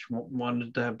NIH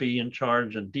wanted to be in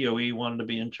charge and DOE wanted to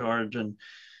be in charge. And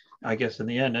I guess in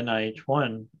the end, NIH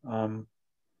won.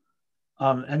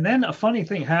 And then a funny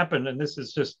thing happened, and this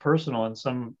is just personal, and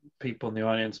some people in the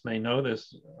audience may know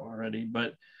this already,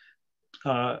 but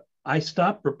I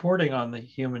stopped reporting on the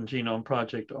Human Genome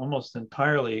Project almost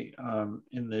entirely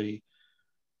in the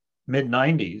mid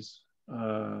 90s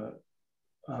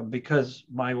because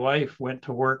my wife went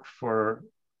to work for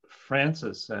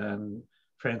Francis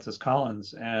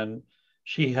Collins, and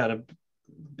she had a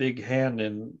big hand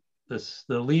in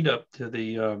the lead up to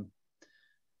the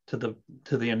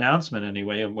announcement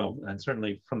anyway, and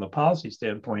certainly from the policy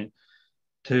standpoint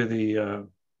to the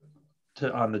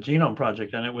on the Genome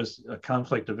Project, and it was a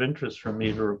conflict of interest for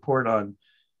me to report on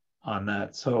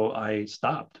that, so I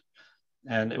stopped.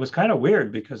 And it was kind of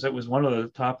weird because it was one of the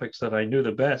topics that I knew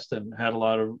the best and had a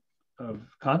lot of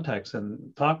contacts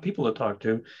and people to talk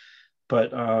to,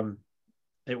 but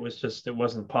it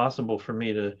wasn't possible for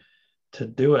me to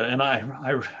do it. And I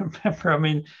remember, I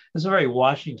mean, it's a very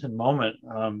Washington moment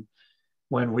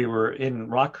when we were in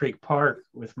Rock Creek Park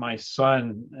with my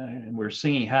son and we're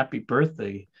singing Happy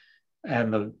Birthday,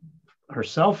 and her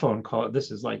cell phone call,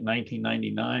 this is like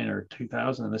 1999 or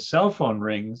 2000, and the cell phone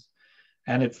rings,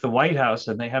 and it's the White House,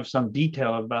 and they have some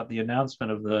detail about the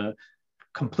announcement of the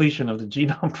completion of the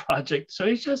Genome Project. So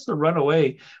he's just to run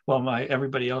away while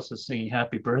everybody else is singing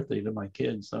Happy Birthday to my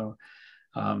kids. So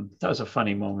that was a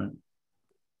funny moment.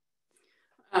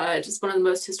 Just one of the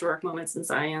most historic moments in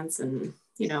science, and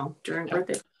during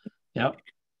birthday. Yep.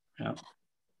 Yeah.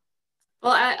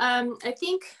 Well, I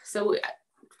think so. A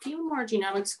few more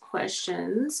genomics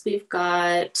questions. We've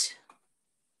got,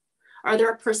 are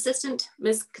there persistent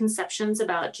misconceptions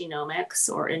about genomics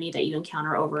or any that you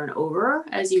encounter over and over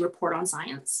as you report on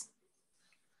science?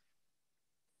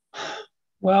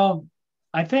 Well,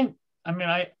 I think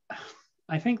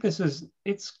this is,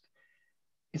 it's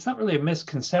not really a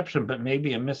misconception, but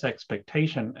maybe a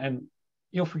misexpectation. And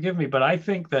you'll forgive me, but I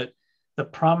think that the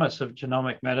promise of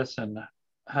genomic medicine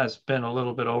has been a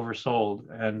little bit oversold.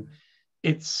 And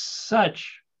it's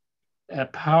such a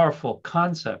powerful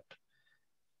concept.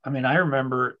 I mean, I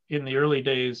remember in the early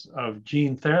days of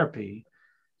gene therapy,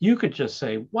 you could just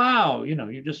say, wow,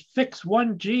 you just fix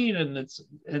one gene and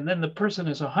then the person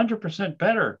is 100%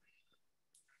 better.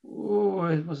 Ooh,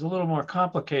 it was a little more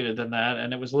complicated than that.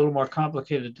 And it was a little more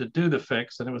complicated to do the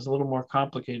fix. And it was a little more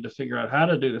complicated to figure out how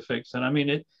to do the fix. And I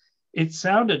mean, it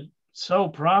sounded so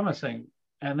promising.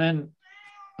 And then,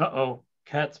 uh-oh,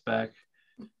 cat's back.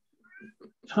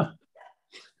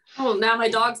 Oh, now my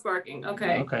dog's barking.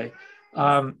 Okay. Okay.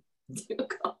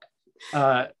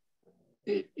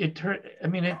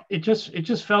 It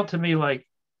just felt to me like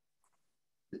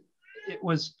it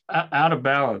was out of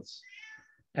balance.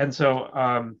 And so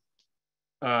I'm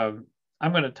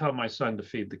going to tell my son to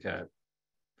feed the cat.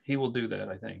 He will do that,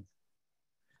 I think.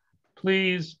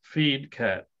 Please feed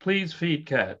cat. Please feed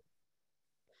cat.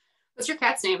 What's your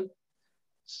cat's name?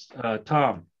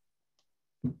 Tom.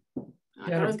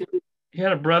 He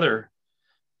had a brother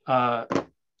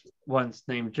once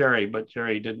named Jerry, but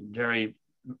Jerry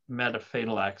met a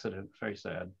fatal accident. Very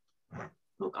sad.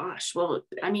 Oh gosh. Well,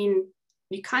 I mean,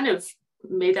 you kind of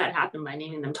made that happen by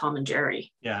naming them Tom and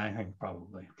Jerry. Yeah, I think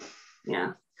probably.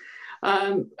 Yeah.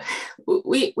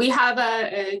 We have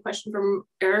a question from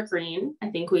Eric Green. I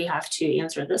think we have to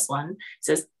answer this one. It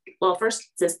says, well, first it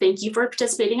says, thank you for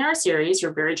participating in our series.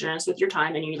 You're very generous with your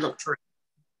time and you look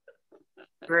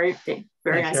terrific.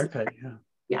 Very nice haircut.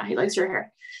 Yeah, he likes your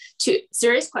hair. Two,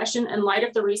 serious question. In light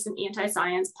of the recent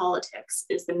anti-science politics,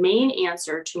 is the main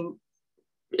answer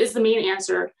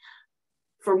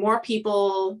for more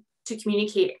people to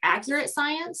communicate accurate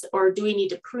science, or do we need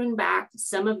to prune back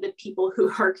some of the people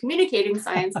who are communicating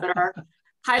science but are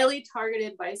highly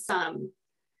targeted by some?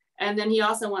 And then he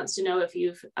also wants to know if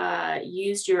you've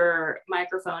used your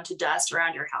microphone to dust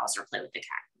around your house or play with the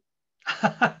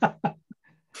cat.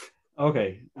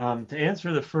 Okay, to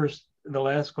answer the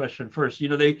last question first,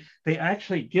 they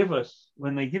actually give us,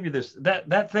 when they give you this,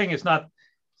 that thing is not,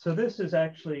 so this is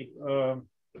actually,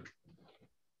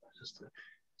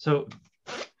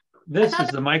 this is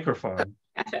the microphone.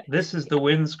 This is the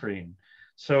windscreen.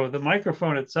 So the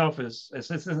microphone itself is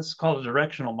called a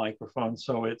directional microphone.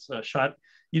 So it's a shot.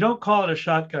 You don't call it a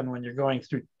shotgun when you're going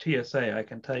through TSA. I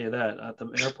can tell you that at the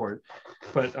airport.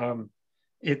 But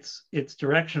it's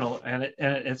directional, and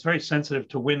it's very sensitive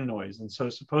to wind noise. And so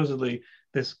supposedly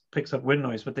this picks up wind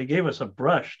noise, but they gave us a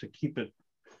brush to keep it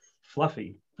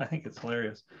fluffy. I think it's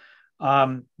hilarious.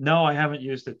 No, I haven't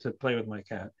used it to play with my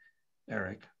cat,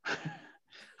 Eric.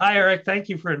 Hi, Eric. Thank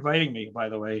you for inviting me, by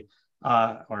the way,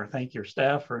 or thank your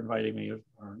staff for inviting me.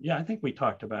 Or, yeah, I think we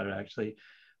talked about it actually.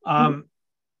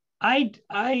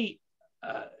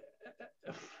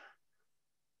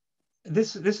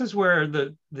 This is where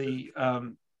the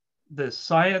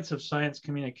science of science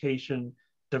communication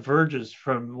diverges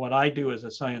from what I do as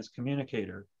a science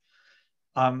communicator.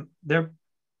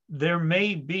 There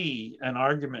may be an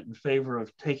argument in favor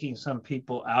of taking some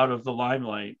people out of the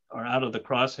limelight or out of the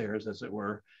crosshairs, as it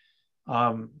were,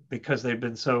 because they've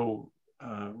been so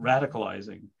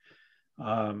radicalizing.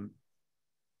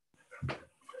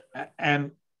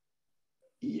 And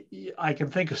I can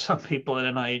think of some people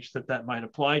at NIH that might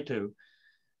apply to.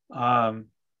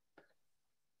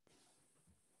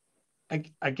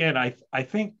 Again, I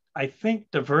think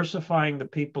diversifying the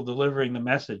people delivering the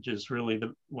message is really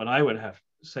what I would have to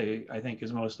say I think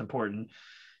is most important.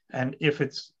 And if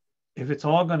it's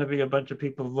all going to be a bunch of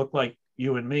people who look like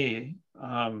you and me,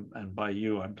 and by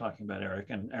you I'm talking about Eric,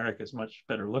 and Eric is much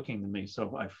better looking than me,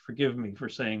 so forgive me for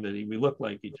saying that we look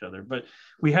like each other, but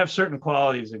we have certain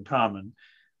qualities in common.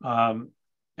 And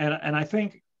I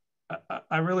think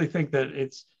I really think that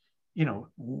it's,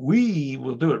 we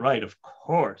will do it right, of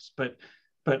course, but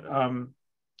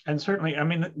and certainly, I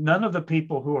mean, none of the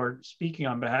people who are speaking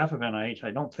on behalf of NIH, I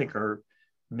don't think are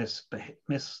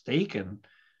mistaken.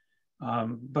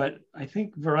 But I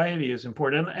think variety is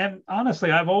important. And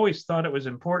honestly, I've always thought it was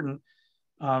important.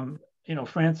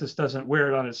 Francis doesn't wear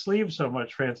it on his sleeve so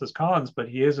much, Francis Collins, but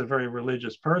he is a very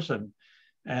religious person.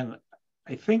 And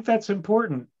I think that's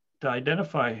important to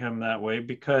identify him that way,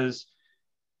 because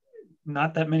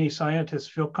not that many scientists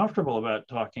feel comfortable about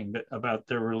talking about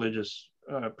their religious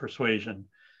persuasion,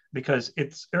 because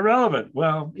it's irrelevant.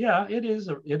 Well, yeah, it is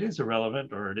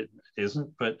irrelevant, or it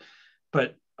isn't, but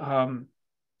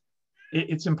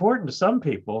it's important to some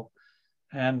people.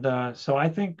 And so I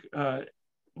think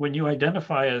when you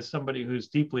identify as somebody who's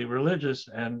deeply religious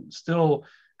and still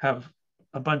have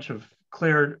a bunch of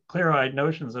clear-eyed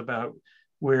notions about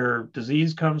where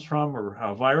disease comes from or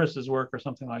how viruses work or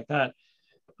something like that,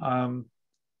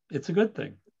 it's a good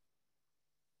thing.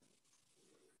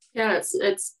 Yeah,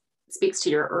 it speaks to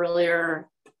your earlier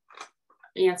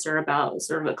answer about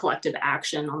sort of a collective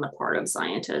action on the part of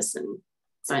scientists and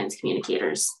science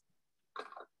communicators.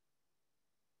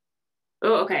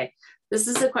 Oh, okay. This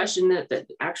is a question that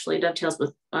actually dovetails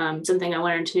with something I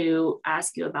wanted to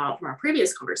ask you about from our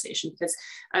previous conversation, because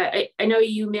I know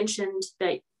you mentioned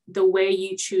that the way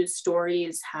you choose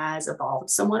stories has evolved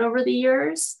somewhat over the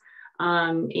years.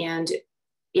 And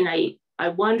I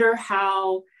wonder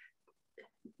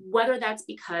whether that's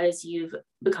because you've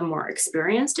become more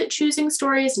experienced at choosing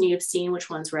stories and you've seen which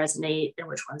ones resonate and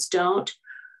which ones don't,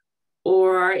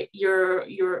 or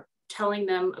you're telling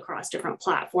them across different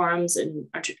platforms and,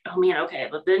 oh man, okay,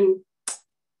 but then.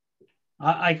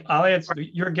 I'll answer,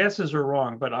 your guesses are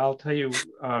wrong, but I'll tell you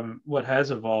what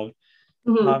has evolved.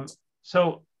 Mm-hmm.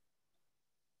 So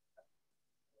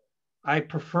I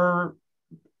prefer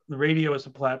the radio as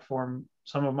a platform.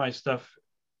 Some of my stuff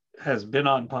has been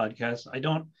on podcasts.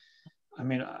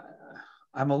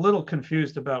 I'm a little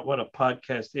confused about what a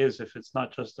podcast is if it's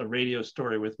not just a radio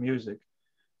story with music.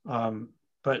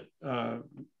 But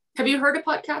have you heard a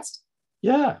podcast?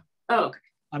 Yeah. Oh, okay.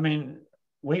 I mean,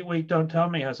 Wait, Don't Tell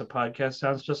Me has a podcast.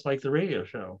 Sounds just like the radio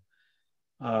show.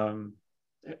 I'm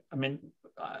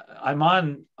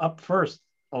on Up First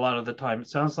a lot of the time. It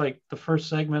sounds like the first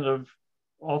segment of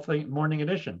All Things Morning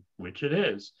Edition, which it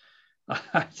is.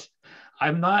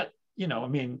 I'm not,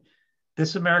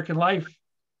 This American Life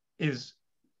is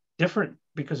different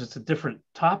because it's a different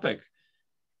topic,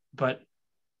 but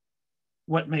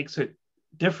what makes it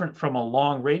different from a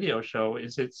long radio show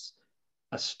is it's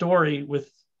a story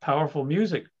with powerful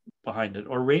music behind it.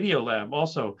 Or Radio Lab,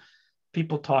 also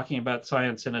people talking about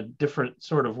science in a different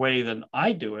sort of way than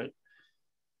I do it.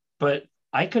 But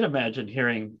I could imagine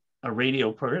hearing a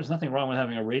radio program. There's nothing wrong with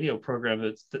having a radio program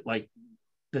that's like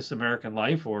This American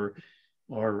Life or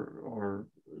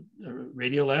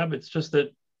Radio Lab. It's just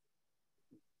that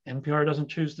NPR doesn't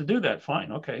choose to do that.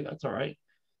 Fine, okay, that's all right.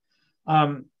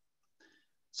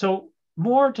 So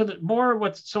how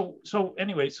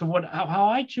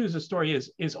I choose a story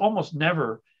is almost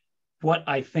never what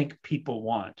I think people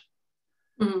want.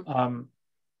 Mm-hmm.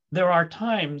 There are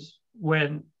times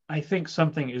when I think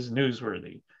something is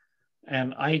newsworthy,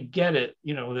 and I get it,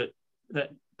 that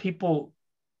people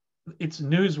it's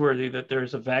newsworthy that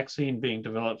there's a vaccine being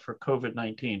developed for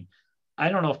COVID-19. I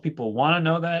don't know if people want to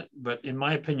know that, but in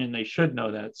my opinion, they should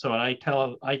know that. So I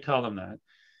tell them that.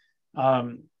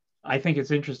 I think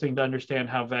it's interesting to understand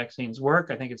how vaccines work.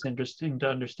 I think it's interesting to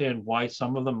understand why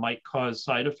some of them might cause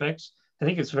side effects. I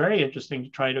think it's very interesting to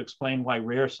try to explain why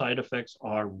rare side effects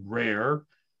are rare,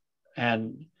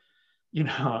 and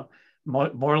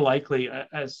more likely,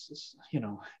 as you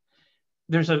know,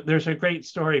 there's a great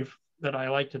story that I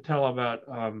like to tell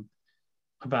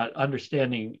about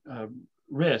understanding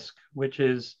risk, which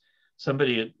is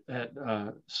somebody at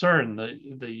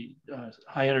CERN, the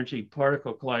high energy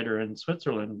particle collider in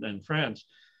Switzerland and France,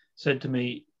 said to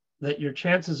me that your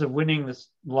chances of winning this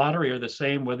lottery are the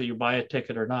same whether you buy a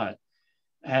ticket or not.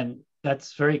 And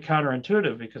that's very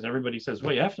counterintuitive because everybody says,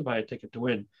 well, you have to buy a ticket to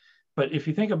win. But if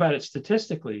you think about it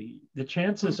statistically, the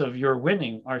chances of your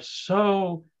winning are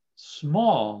so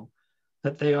small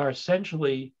that they are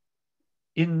essentially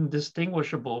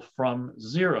indistinguishable from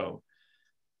zero.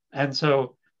 And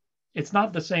so it's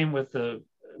not the same with the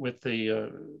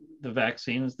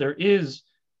vaccines. There is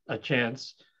a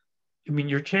chance. I mean,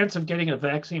 your chance of getting a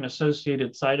vaccine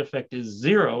associated side effect is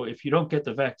zero if you don't get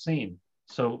the vaccine.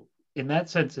 So in that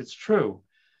sense, it's true.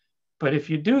 But if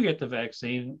you do get the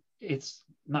vaccine, it's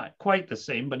not quite the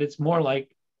same, but it's more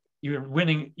like you're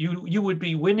winning. You would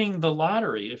be winning the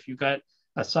lottery if you got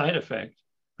a side effect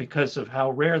because of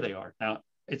how rare they are. Now,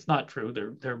 it's not true.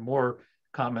 They're more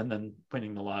common than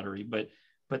winning the lottery, but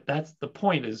that's the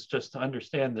point, is just to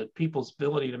understand that people's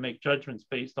ability to make judgments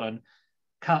based on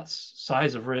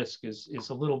size of risk is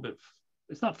a little bit,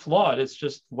 it's not flawed. It's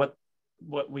just what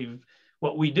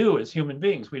we do as human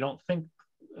beings. We don't think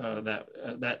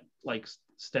that like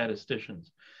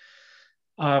statisticians.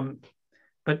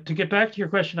 But to get back to your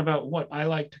question about what I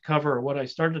like to cover, or what I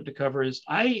started to cover, is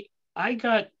I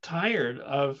got tired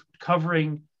of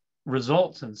covering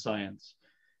results in science,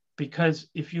 because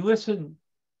if you listen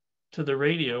to the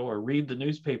radio or read the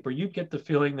newspaper, you get the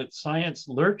feeling that science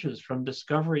lurches from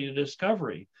discovery to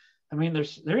discovery. I mean,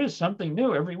 there is something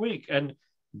new every week. And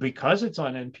because it's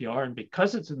on NPR, and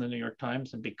because it's in the New York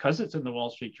Times, and because it's in the Wall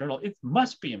Street Journal, it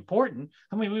must be important.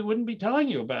 I mean, we wouldn't be telling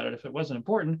you about it if it wasn't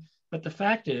important. But the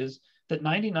fact is that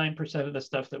 99% of the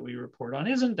stuff that we report on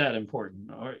isn't that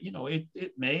important, or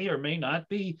it may or may not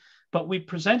be, but we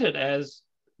present it as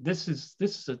this is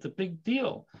the big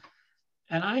deal.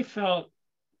 And I felt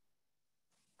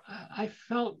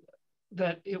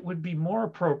that it would be more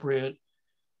appropriate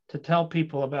to tell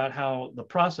people about how the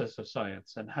process of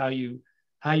science, and how you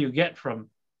get from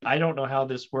I don't know how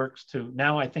this works to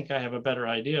now I think I have a better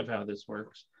idea of how this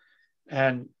works.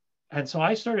 And so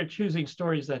I started choosing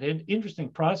stories that had an interesting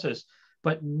process,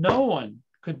 but no one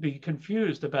could be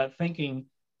confused about thinking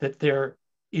that they're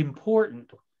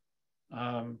important.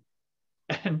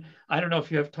 And I don't know if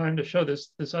you have time to show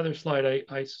this other slide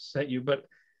I sent you, but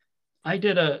I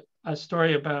did a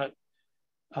story about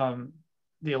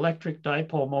the electric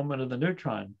dipole moment of the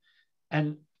neutron.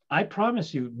 And I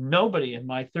promise you, nobody in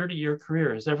my 30-year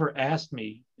career has ever asked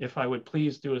me if I would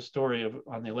please do a story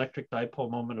on the electric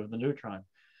dipole moment of the neutron.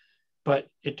 But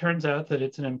it turns out that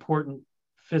it's an important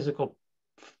physical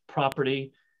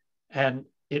property, and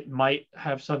it might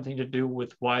have something to do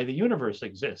with why the universe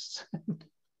exists.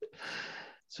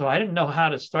 So I didn't know how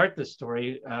to start this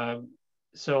story.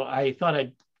 So I thought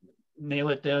I'd nail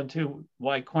it down to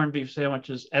why corned beef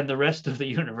sandwiches and the rest of the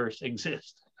universe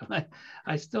exist.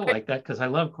 I still like that because I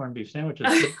love corned beef sandwiches.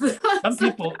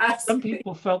 Some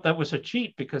people felt that was a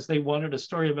cheat because they wanted a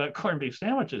story about corned beef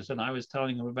sandwiches, and I was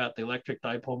telling them about the electric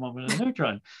dipole moment of the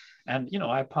neutron. And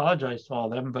I apologize to all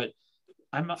of them, but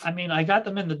I got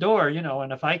them in the door,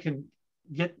 and if I can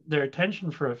get their attention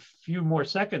for a few more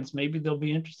seconds, maybe they'll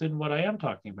be interested in what I am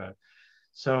talking about.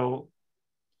 So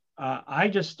I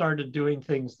just started doing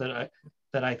things that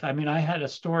I had a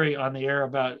story on the air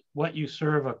about what you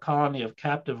serve a colony of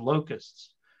captive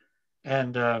locusts,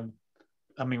 and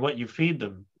what you feed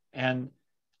them. And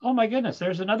oh my goodness,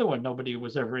 there's another one nobody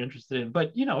was ever interested in.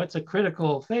 But it's a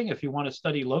critical thing. If you want to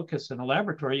study locusts in a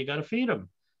laboratory, you got to feed them.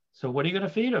 So what are you going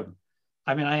to feed them?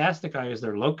 I asked the guy, is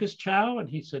there locust chow? And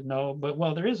he said, no, but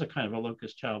well, there is a kind of a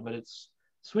locust chow, but it's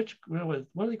what do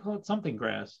they call it? Something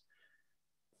grass.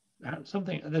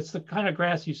 Something that's the kind of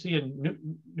grass you see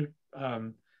in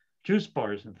juice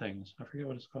bars and things. I forget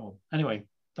what it's called. Anyway,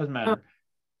 doesn't matter.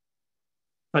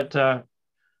 But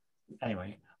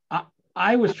anyway,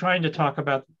 I was trying to talk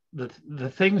about the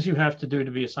things you have to do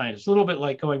to be a scientist. A little bit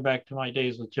like going back to my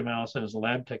days with Jim Allison as a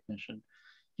lab technician.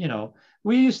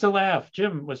 We used to laugh.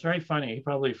 Jim was very funny. He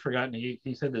probably forgotten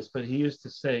he said this, but he used to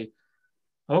say,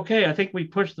 okay, I think we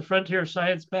pushed the frontier of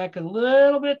science back a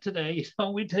little bit today.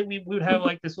 So we would have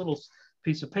like this little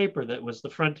piece of paper that was the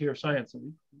frontier of science,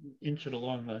 and we inch it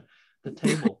along the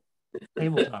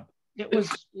tabletop.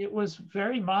 It was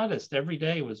very modest. Every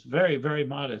day was very, very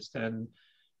modest. And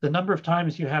the number of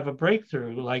times you have a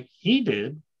breakthrough like he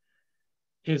did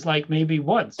is like maybe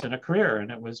once in a career, and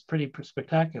it was pretty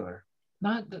spectacular.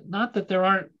 Not that there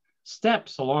aren't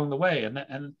steps along the way,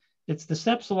 and it's the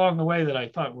steps along the way that I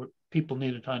thought people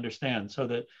needed to understand so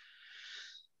that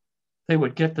they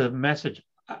would get the message.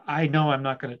 I know I'm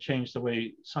not going to change the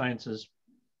way science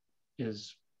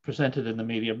is presented in the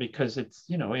media, because it's,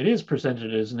 you know, it is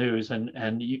presented as news,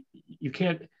 and you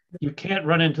can't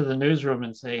run into the newsroom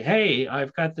and say, hey,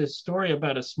 I've got this story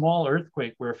about a small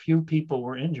earthquake where a few people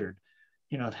were injured.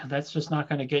 You know, that's just not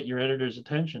going to get your editor's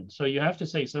attention. So you have to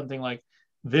say something like,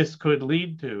 this could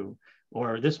lead to,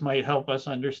 or this might help us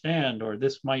understand, or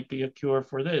this might be a cure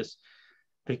for this,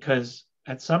 because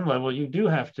at some level you do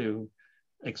have to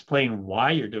explain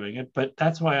why you're doing it. But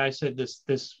that's why I said this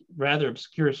rather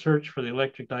obscure search for the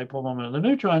electric dipole moment of the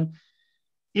neutron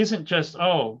isn't just,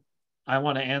 oh, I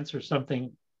want to answer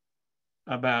something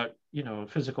about, you know,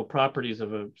 physical properties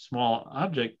of a small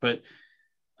object, but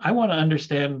I want to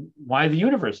understand why the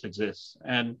universe exists.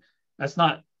 And that's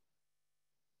not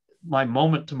my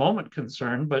moment-to-moment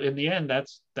concern, but in the end,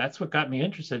 that's what got me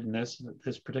interested in this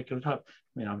particular topic.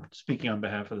 I mean, I'm speaking on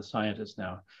behalf of the scientists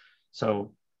now.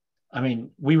 So, I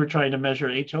mean, we were trying to measure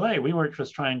HLA. We weren't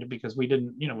just trying to, because we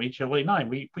didn't, you know,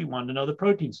 HLA-9, we wanted to know the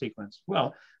protein sequence. Well,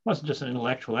 it wasn't just an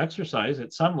intellectual exercise.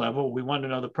 At some level, we wanted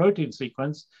to know the protein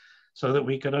sequence so that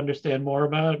we could understand more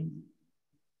about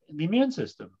the immune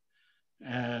system.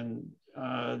 And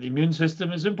the immune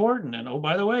system is important. And oh,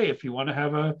 by the way, if you want to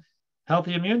have a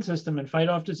healthy immune system and fight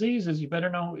off diseases, you better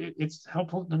know, it's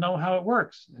helpful to know how it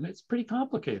works. And it's pretty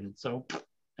complicated. So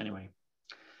anyway,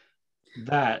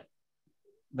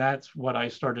 that's what I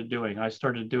started doing. I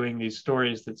started doing these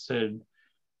stories that said,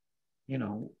 you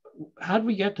know, how did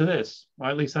we get to this?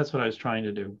 Well, at least that's what I was trying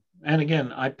to do. And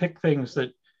again, I picked things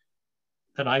that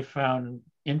I found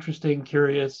interesting,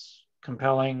 curious,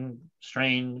 compelling,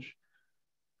 strange,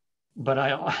 but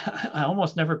I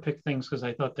almost never picked things because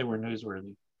I thought they were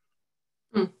newsworthy.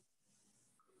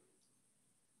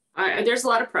 There's a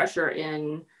lot of pressure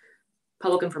in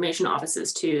public information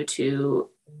offices to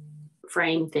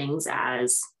frame things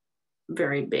as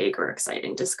very big or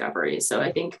exciting discoveries. So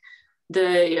I think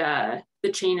the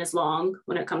chain is long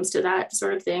when it comes to that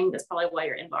sort of thing. That's probably why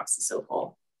your inbox is so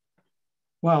full.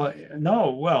 Well,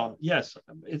 no, well, yes,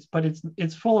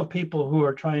 it's full of people who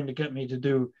are trying to get me to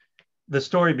do the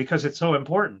story because it's so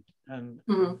important. And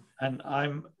and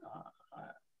I'm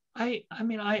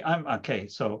okay.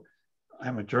 So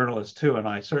I'm a journalist too, and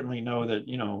I certainly know that,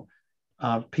 you know,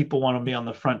 people want to be on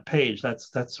the front page.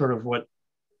 That's sort of what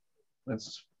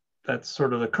that's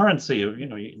sort of the currency of, you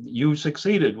know, you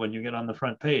succeeded when you get on the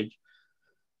front page.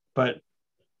 But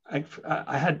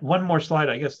I had one more slide.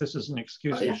 I guess this is an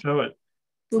excuse to show it.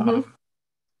 The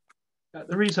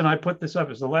reason I put this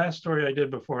up is the last story I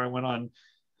did before I went on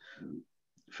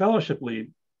fellowship leave.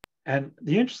 And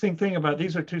the interesting thing about,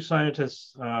 these are two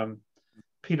scientists,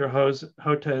 Peter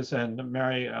Hotez and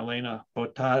Mary Elena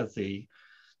Bottazzi.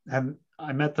 And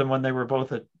I met them when they were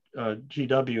both at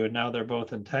GW, and now they're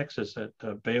both in Texas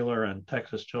at Baylor and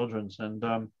Texas Children's. And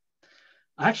I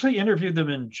actually interviewed them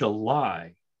in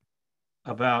July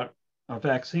about a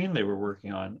vaccine they were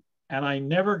working on. And I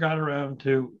never got around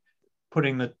to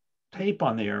putting the tape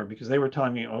on the air because they were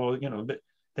telling me, oh, you know,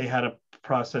 they had a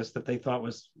process that they thought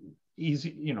was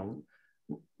easy, you know,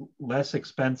 less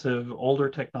expensive, older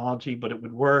technology, but it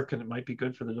would work and it might be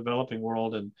good for the developing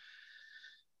world, and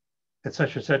et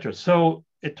cetera, et cetera. So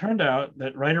it turned out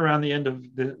that right around the end of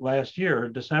the last year,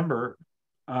 December,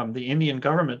 the Indian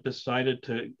government decided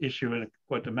to issue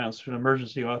what amounts to an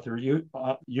emergency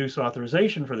use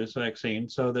authorization for this vaccine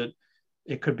so that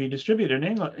it could be distributed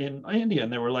in India.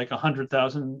 And there were like 100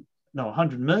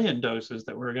 million doses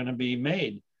that were going to be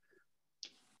made.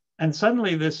 And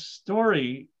suddenly this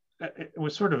story, it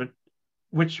was sort of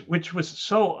which was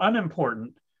so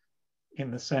unimportant in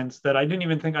the sense that I didn't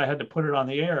even think I had to put it on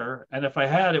the air. And if I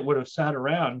had, it would have sat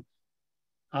around,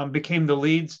 became the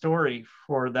lead story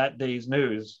for that day's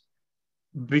news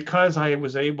because I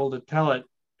was able to tell it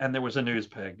and there was a news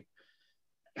peg.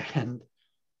 And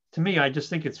to me, I just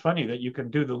think it's funny that you can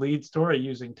do the lead story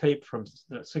using tape from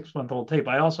the 6-month-old tape.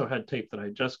 I also had tape that I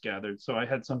just gathered, so I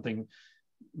had something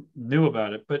new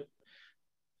about it. But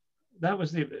that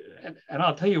was and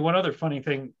I'll tell you one other funny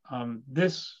thing.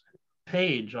 This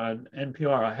page on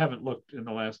NPR, I haven't looked in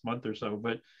the last month or so,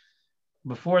 but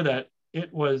before that,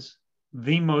 it was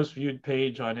the most viewed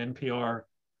page on NPR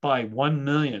by 1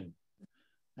 million,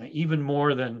 even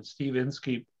more than Steve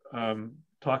Inskeep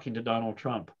talking to Donald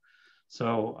Trump.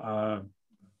 So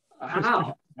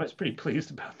I was pretty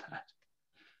pleased about that.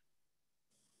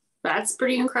 That's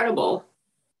pretty incredible.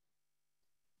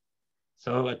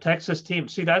 So a Texas team,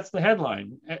 see, that's the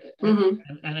headline. And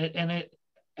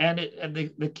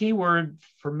the key word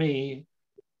for me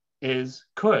is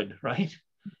could, right?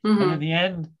 And in the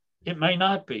end, it may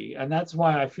not be. And that's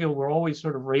why I feel we're always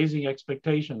sort of raising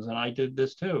expectations. And I did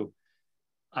this too.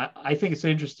 I think it's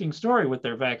an interesting story what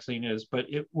their vaccine is, but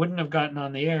it wouldn't have gotten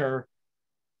on the air.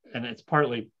 And it's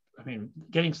partly, I mean,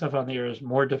 getting stuff on the air is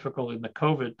more difficult in the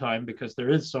COVID time because there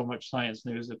is so much science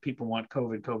news that people want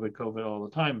COVID all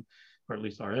the time, or at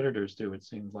least our editors do, it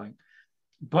seems like.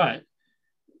 But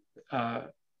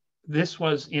this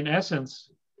was, in essence,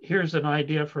 here's an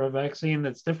idea for a vaccine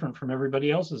that's different from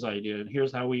everybody else's idea, and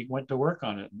here's how we went to work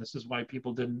on it. And this is why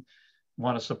people didn't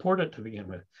want to support it to begin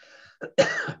with.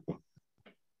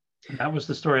 That was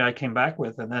the story I came back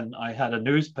with, and then I had a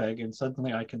news peg, and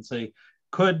suddenly I can say,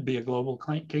 could be a global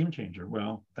game changer.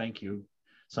 Well, thank you.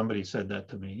 Somebody said that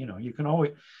to me. You know, you can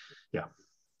always, yeah.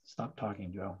 Stop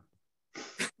talking, Joe.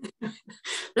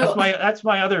 That's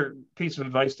my other piece of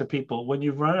advice to people. When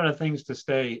you've run out of things to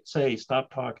say,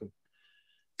 stop talking.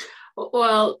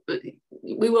 Well,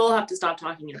 we will have to stop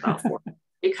talking in about 4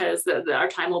 because our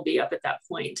time will be up at that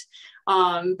point.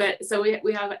 But so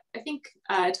we have, I think,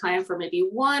 time for maybe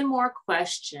one more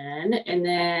question, and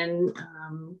then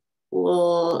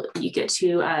you get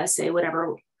to say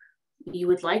whatever you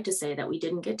would like to say that we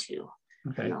didn't get to.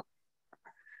 Okay. You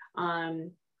know?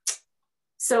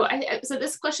 So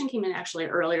this question came in actually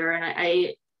earlier, and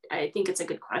I think it's a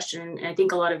good question. And I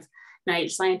think a lot of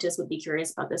NIH scientists would be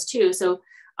curious about this too. So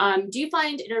do you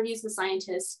find interviews with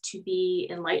scientists to be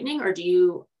enlightening, or do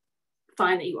you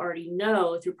find that you already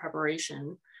know through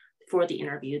preparation for the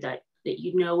interview that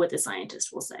you know what the scientist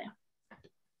will say?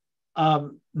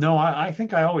 No, I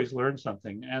think I always learn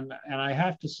something. And I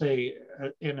have to say,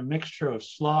 in a mixture of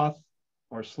sloth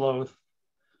or sloth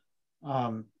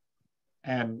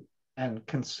and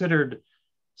considered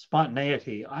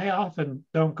spontaneity, I often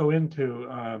don't go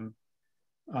into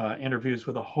interviews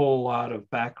with a whole lot of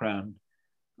background.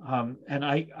 And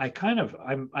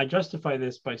I justify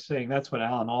this by saying that's what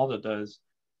Alan Alda does.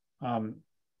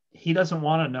 He doesn't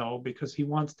want to know because he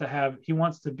wants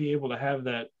to be able to have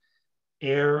that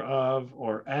air of,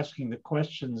 or asking the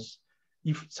questions.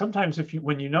 Sometimes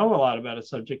when you know a lot about a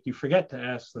subject, you forget to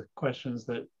ask the questions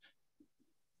that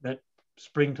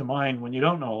spring to mind when you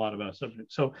don't know a lot about a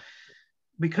subject. So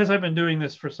because I've been doing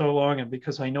this for so long, and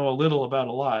because I know a little about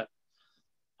a lot,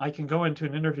 I can go into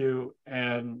an interview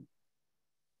and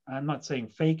I'm not saying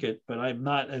fake it, but I'm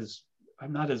not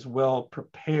as well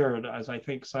prepared as I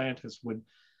think scientists would,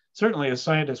 certainly as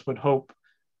scientists would hope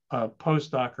a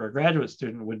postdoc or a graduate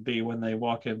student would be when they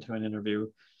walk into an interview.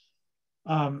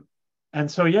 And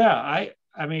so, yeah,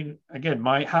 I mean, again,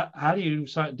 how do you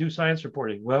do science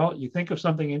reporting? Well, you think of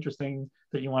something interesting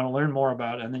that you want to learn more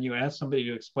about, and then you ask somebody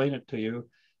to explain it to you.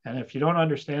 And if you don't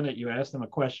understand it, you ask them a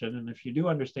question. And if you do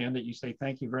understand it, you say,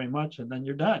 thank you very much, and then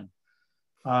you're done.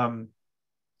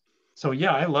 So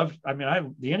yeah,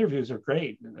 the interviews are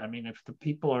great. I mean, if the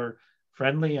people are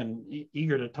friendly and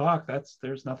eager to talk,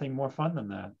 there's nothing more fun than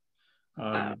that.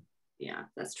 Yeah,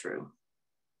 that's true.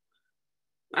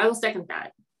 I will second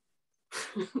that.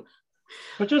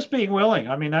 But just being willing,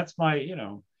 I mean, that's my,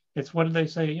 it's, what did they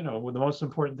say? The most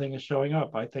important thing is showing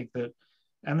up. I think that,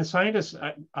 and the scientists,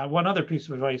 one other piece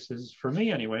of advice is, for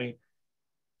me anyway,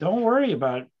 don't worry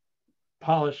about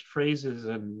polished phrases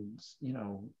and,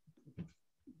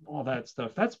 all that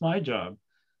stuff. That's my job.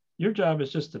 Your job is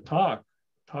just to talk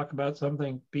about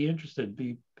something, be interested,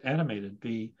 be animated,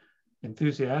 be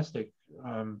enthusiastic,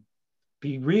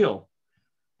 be real.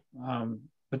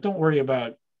 But don't worry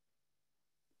about,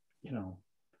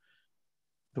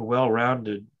 the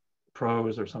well-rounded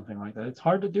prose or something like that. It's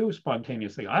hard to do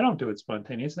spontaneously. I don't do it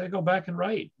spontaneously. I go back and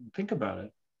write and think about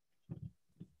it.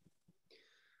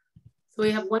 So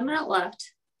we have 1 minute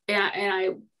left, and I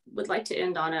would like to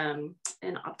end on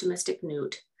an optimistic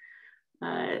note.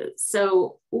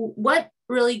 So what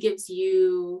really gives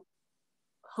you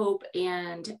hope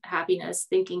and happiness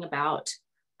thinking about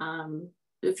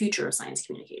the future of science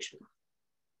communication?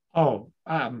 Oh,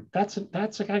 that's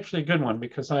actually a good one,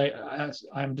 because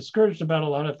I'm discouraged about a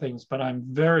lot of things, but I'm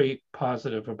very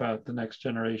positive about the next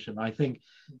generation. I think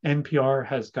NPR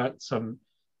has got some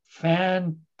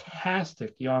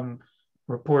fantastic young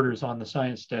reporters on the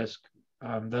science desk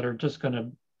that are just going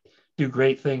to do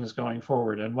great things going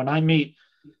forward. And when I meet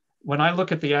when I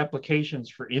look at the applications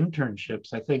for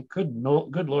internships, I think, good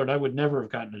Lord, I would never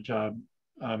have gotten a job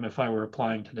if I were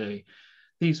applying today.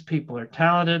 These people are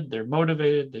talented, they're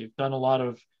motivated, they've done a lot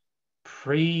of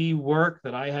pre-work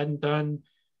that I hadn't done.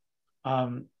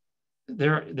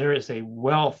 There is a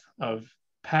wealth of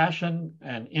passion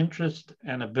and interest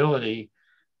and ability,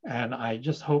 and I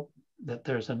just hope that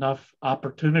there's enough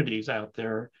opportunities out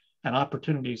there and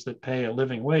opportunities that pay a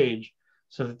living wage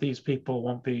so that these people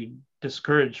won't be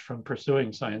discouraged from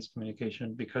pursuing science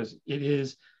communication, because it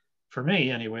is, for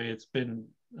me anyway, it's been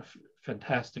a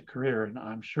fantastic career, and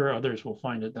I'm sure others will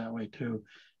find it that way too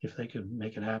if they can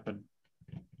make it happen.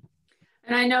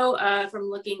 And I know from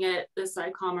looking at the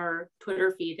SciCommer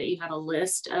Twitter feed that you have a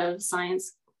list of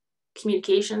science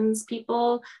communications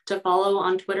people to follow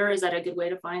on Twitter. Is that a good way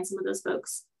to find some of those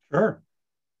folks? Sure.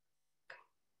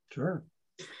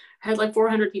 I had like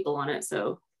 400 people on it,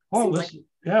 so. Oh, listen,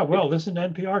 yeah, well, listen to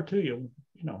NPR too, you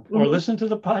know, or listen to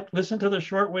the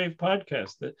shortwave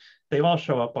podcast. That they all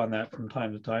show up on that from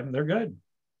time to time. They're good.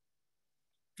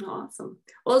 Awesome.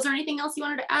 Well, is there anything else you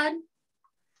wanted to add?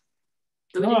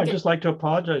 No, I'd just like to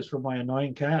apologize for my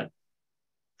annoying cat.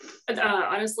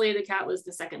 Honestly, the cat was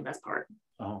the second best part.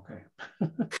 Oh, okay.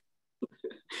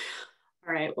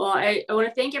 All right. Well, I want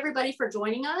to thank everybody for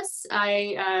joining us.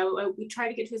 We try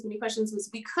to get to as many questions as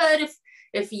we could.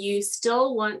 If you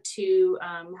still want to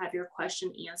have your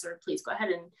question answered, please go ahead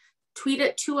and tweet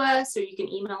it to us, or you can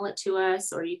email it to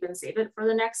us, or you can save it for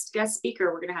the next guest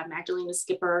speaker. We're going to have Magdalena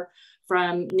Skipper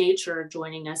from Nature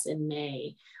joining us in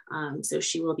May. So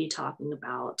she will be talking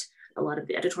about a lot of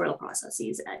the editorial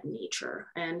processes at Nature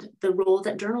and the role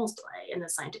that journals play in the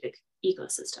scientific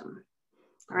ecosystem.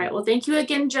 All right. Well, thank you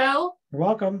again, Joe. You're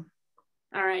welcome.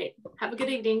 All right. Have a good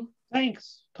evening.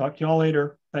 Thanks. Talk to y'all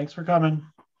later. Thanks for coming.